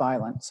sometimes it gets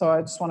violent. So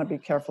I just want to be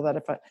careful that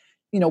if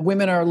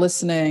women are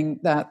listening,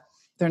 that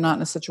they're not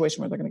in a situation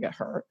where they're going to get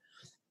hurt.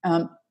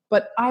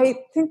 But I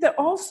think that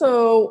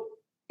also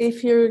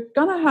if you're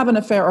going to have an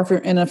affair or if you're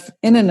in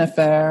an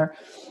affair,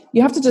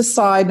 you have to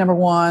decide, number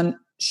one,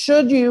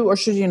 should you or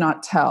should you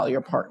not tell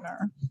your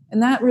partner?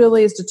 And that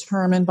really is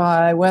determined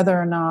by whether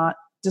or not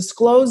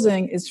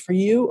disclosing is for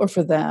you or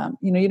for them.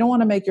 You don't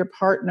want to make your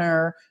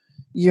partner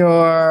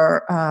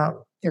your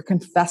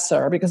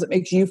confessor because it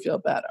makes you feel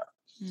better.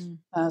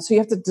 So you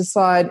have to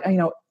decide,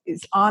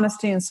 is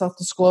honesty and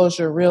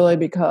self-disclosure really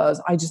because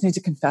I just need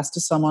to confess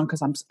to someone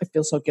because I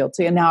feel so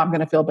guilty and now I'm going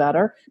to feel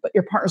better, but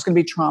your partner's going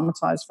to be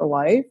traumatized for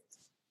life.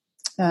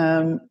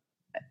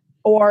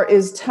 Or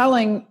is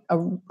telling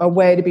a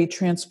way to be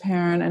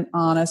transparent and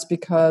honest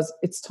because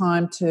it's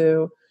time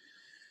to,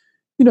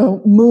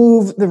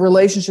 move the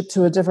relationship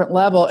to a different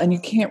level, and you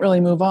can't really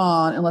move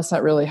on unless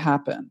that really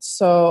happens.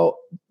 So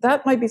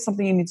that might be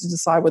something you need to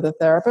decide with a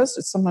therapist.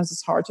 Sometimes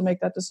it's hard to make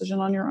that decision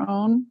on your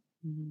own.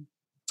 Mm-hmm.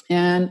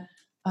 And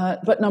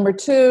but number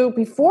 2,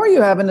 before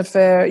you have an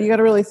affair, you got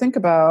to really think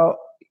about,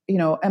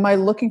 am I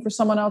looking for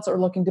someone else or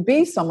looking to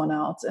be someone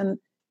else? And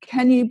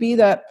can you be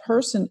that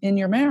person in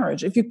your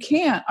marriage? If you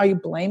can't, are you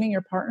blaming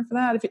your partner for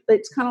that?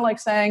 It's kind of like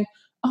saying,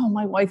 oh,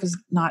 my wife is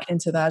not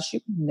into that. She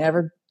would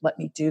never let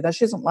me do that.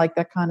 She doesn't like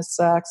that kind of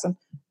sex. And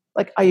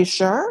like, are you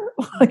sure?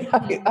 Like,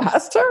 have you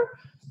asked her?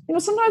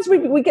 Sometimes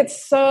we get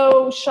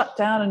so shut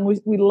down and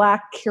we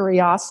lack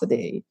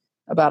curiosity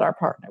about our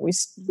partner.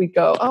 We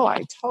go, oh,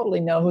 I totally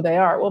know who they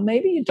are. Well,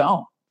 maybe you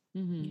don't.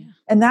 Mm-hmm.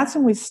 And that's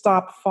when we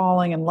stop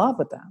falling in love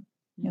with them.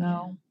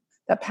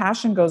 That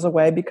passion goes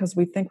away because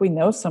we think we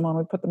know someone.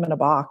 We put them in a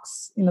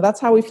box.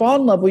 That's how we fall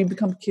in love. We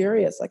become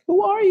curious. Like,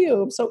 who are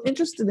you? I'm so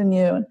interested in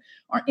you. And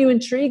aren't you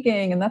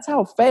intriguing? And that's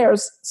how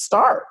affairs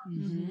start.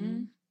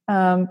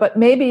 Mm-hmm. But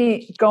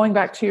maybe going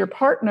back to your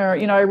partner,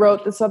 I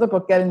wrote this other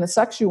book, Getting the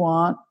Sex You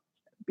Want,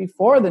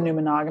 before the new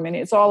monogamy. And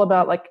it's all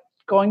about like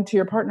going to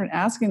your partner and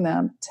asking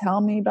them,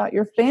 tell me about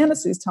your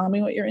fantasies. Tell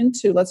me what you're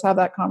into. Let's have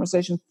that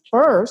conversation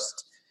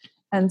first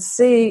and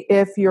see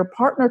if your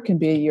partner can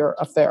be your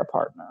affair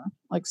partner.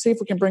 Like, see if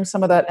we can bring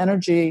some of that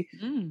energy,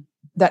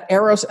 that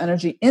Eros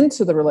energy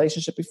into the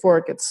relationship before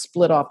it gets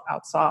split off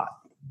outside.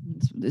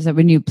 Is that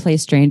when you play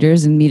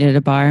strangers and meet at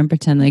a bar and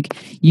pretend like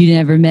you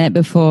never met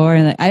before?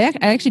 And I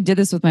actually did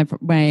this with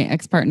my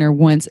ex-partner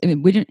once. I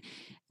mean, it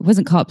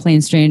wasn't called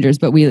playing strangers,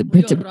 but we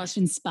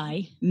Russian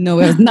spy. No,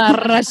 it was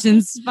not a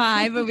Russian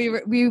spy, but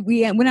we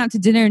went out to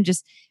dinner and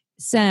just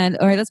said,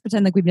 all right, let's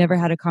pretend like we've never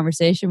had a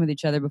conversation with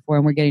each other before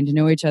and we're getting to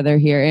know each other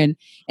here. And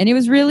it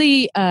was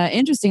really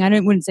interesting. I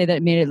wouldn't say that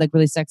it made it like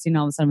really sexy and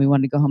all of a sudden we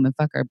wanted to go home and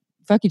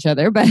fuck each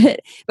other. But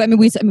I mean,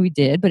 we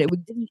did, but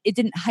it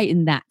didn't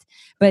heighten that.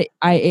 But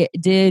it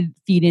did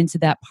feed into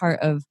that part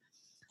of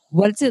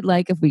what's it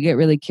like if we get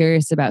really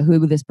curious about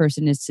who this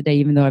person is today,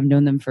 even though I've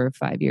known them for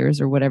 5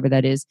 years or whatever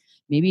that is.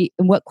 Maybe,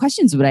 and what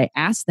questions would I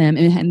ask them?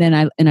 And then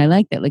I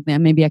like that. Like,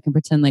 maybe I can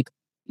pretend like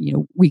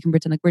we can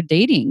pretend like we're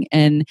dating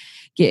and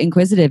get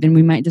inquisitive, and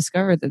we might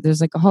discover that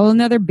there's like a whole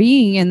another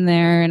being in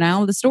there, and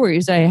all the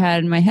stories I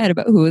had in my head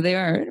about who they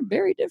are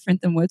very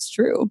different than what's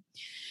true.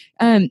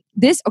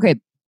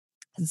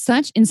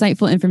 Such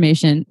insightful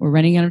information. We're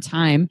running out of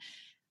time.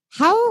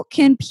 How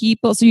can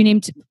people, so you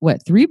named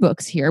 3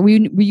 books here.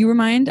 Will you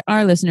remind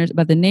our listeners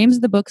about the names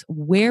of the books,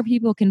 where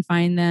people can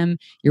find them,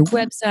 your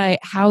website,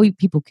 how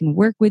people can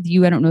work with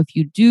you? I don't know if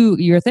you do,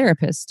 you're a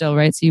therapist still,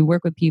 right? So you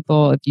work with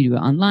people, if you do it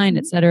online,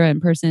 et cetera, in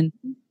person.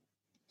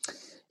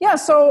 Yeah,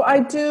 so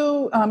I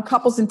do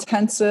couples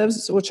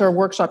intensives, which are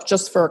workshops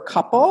just for a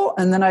couple.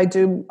 And then I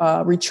do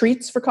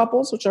retreats for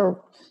couples, which are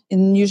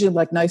in usually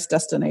like nice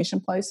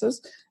destination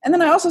places. And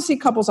then I also see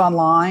couples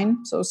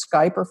online, so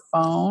Skype or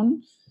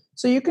phone.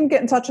 So you can get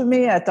in touch with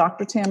me at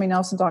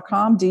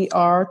drtammynelson.com,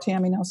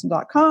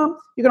 drtammynelson.com.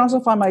 You can also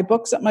find my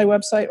books at my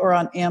website or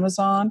on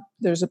Amazon.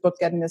 There's a book,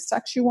 Getting the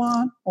Sex You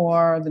Want,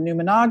 or The New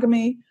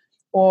Monogamy,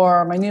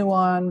 or my new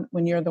one,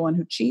 When You're the One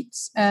Who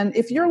Cheats. And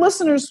if your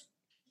listeners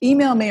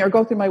email me or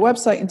go through my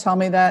website and tell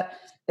me that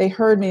they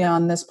heard me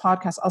on this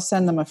podcast, I'll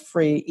send them a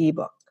free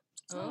ebook.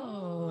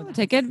 Oh,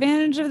 take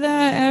advantage of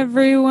that,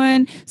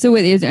 everyone. So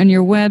it is on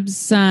your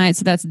website.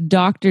 So that's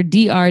Dr.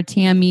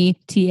 Tammy,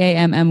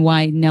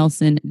 Tammy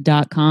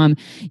Nelson.com.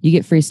 You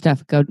get free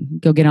stuff. Go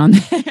get on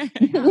there.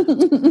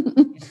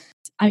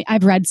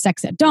 I've read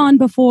Sex at Dawn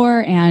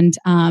before, and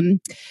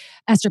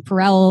Esther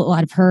Perel, a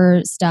lot of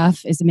her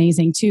stuff is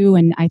amazing too.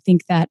 And I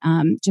think that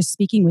just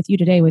speaking with you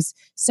today was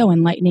so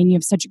enlightening. You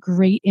have such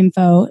great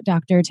info,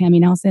 Dr. Tammy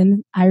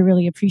Nelson. I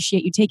really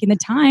appreciate you taking the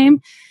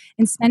time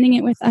and spending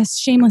it with us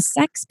shameless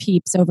sex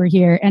peeps over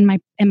here, and my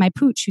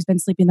pooch who's been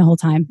sleeping the whole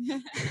time.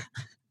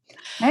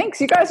 Thanks.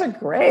 You guys are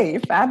great.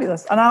 You're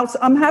fabulous. And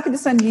I'm happy to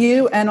send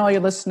you and all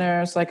your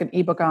listeners like an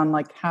ebook on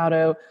like how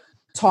to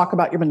talk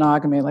about your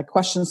monogamy, like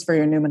questions for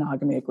your new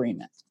monogamy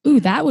agreement. Ooh,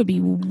 that would be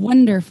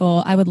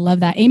wonderful. I would love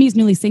that. Amy's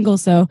newly single,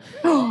 so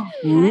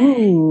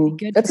ooh,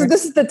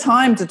 this is the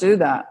time to do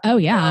that. Oh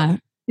yeah.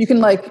 You can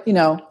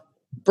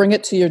bring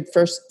it to your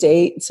first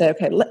date and say,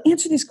 okay,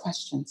 answer these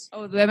questions.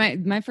 Oh,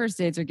 my first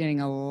dates are getting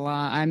a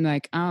lot. I'm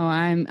like,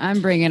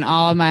 I'm bringing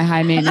all of my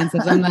high maintenance.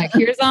 I'm like,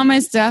 here's all my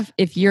stuff.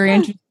 If you're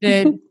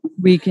interested,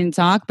 we can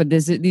talk. But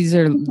these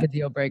are the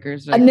deal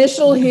breakers. Like,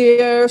 initial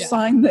here,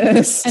 sign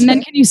this. And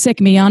then can you sick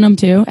me on them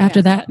too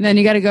after that? And then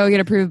you got to go get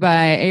approved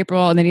by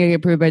April, and then you got to get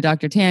approved by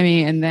Dr.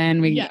 Tammy, and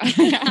then we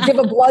give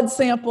a blood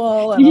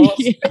sample and a little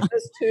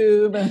fitness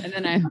tube. And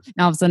then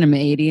all of a sudden I'm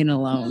 80 and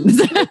alone.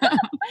 So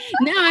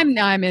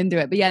now I'm into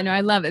it. But yeah, no, I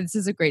love it. This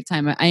is a great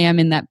time. I am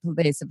in that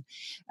place of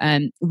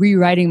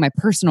rewriting my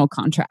personal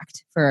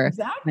contract for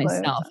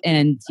myself,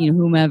 and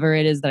whomever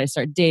it is that I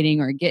start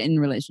dating or get in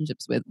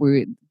relationships with,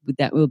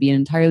 that will be an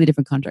entirely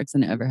different contract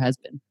than it ever has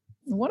been.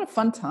 What a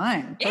fun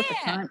time.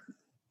 Perfect time.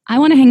 I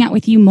want to hang out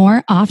with you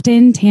more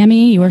often,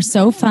 Tammy. You are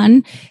so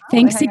fun.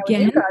 Thanks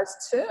again. With you guys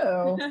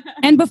too.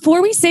 And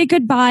before we say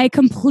goodbye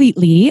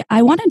completely,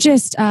 I want to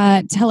just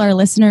tell our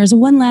listeners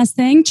one last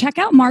thing. Check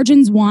out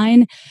Margins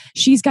Wine.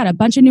 She's got a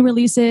bunch of new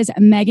releases.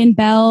 Megan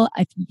Bell,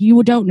 if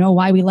you don't know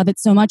why we love it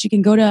so much, you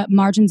can go to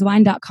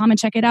marginswine.com and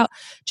check it out.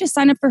 Just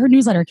sign up for her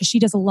newsletter because she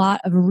does a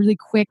lot of really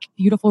quick,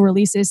 beautiful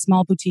releases,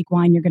 small boutique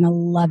wine. You're going to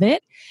love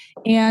it.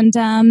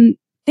 And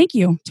thank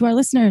you to our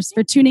listeners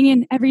for tuning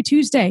in every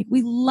Tuesday.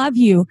 We love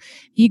you.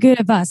 Be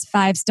good of us.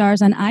 5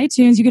 stars on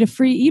iTunes. You get a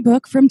free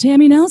ebook from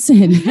Tammy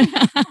Nelson.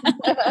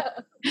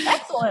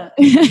 Excellent.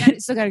 You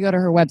still got to go to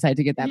her website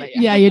to get that.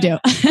 Yeah, you do.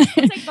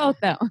 I'll take both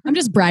though. I'm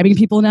just bribing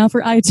people now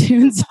for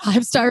iTunes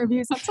 5-star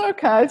reviews. That's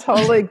okay.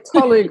 Totally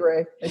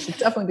agree. They should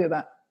definitely do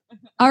that.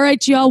 All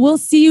right, y'all. We'll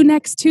see you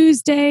next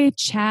Tuesday.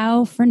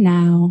 Ciao for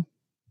now.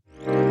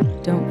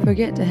 Don't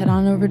forget to head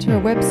on over to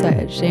our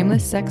website at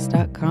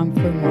shamelesssex.com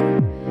for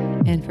more.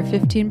 And for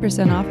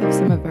 15% off of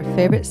some of our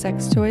favorite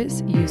sex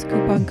toys, use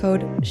coupon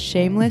code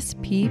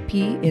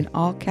SHAMELESSPP in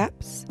all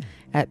caps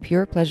at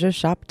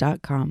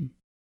purepleasureshop.com.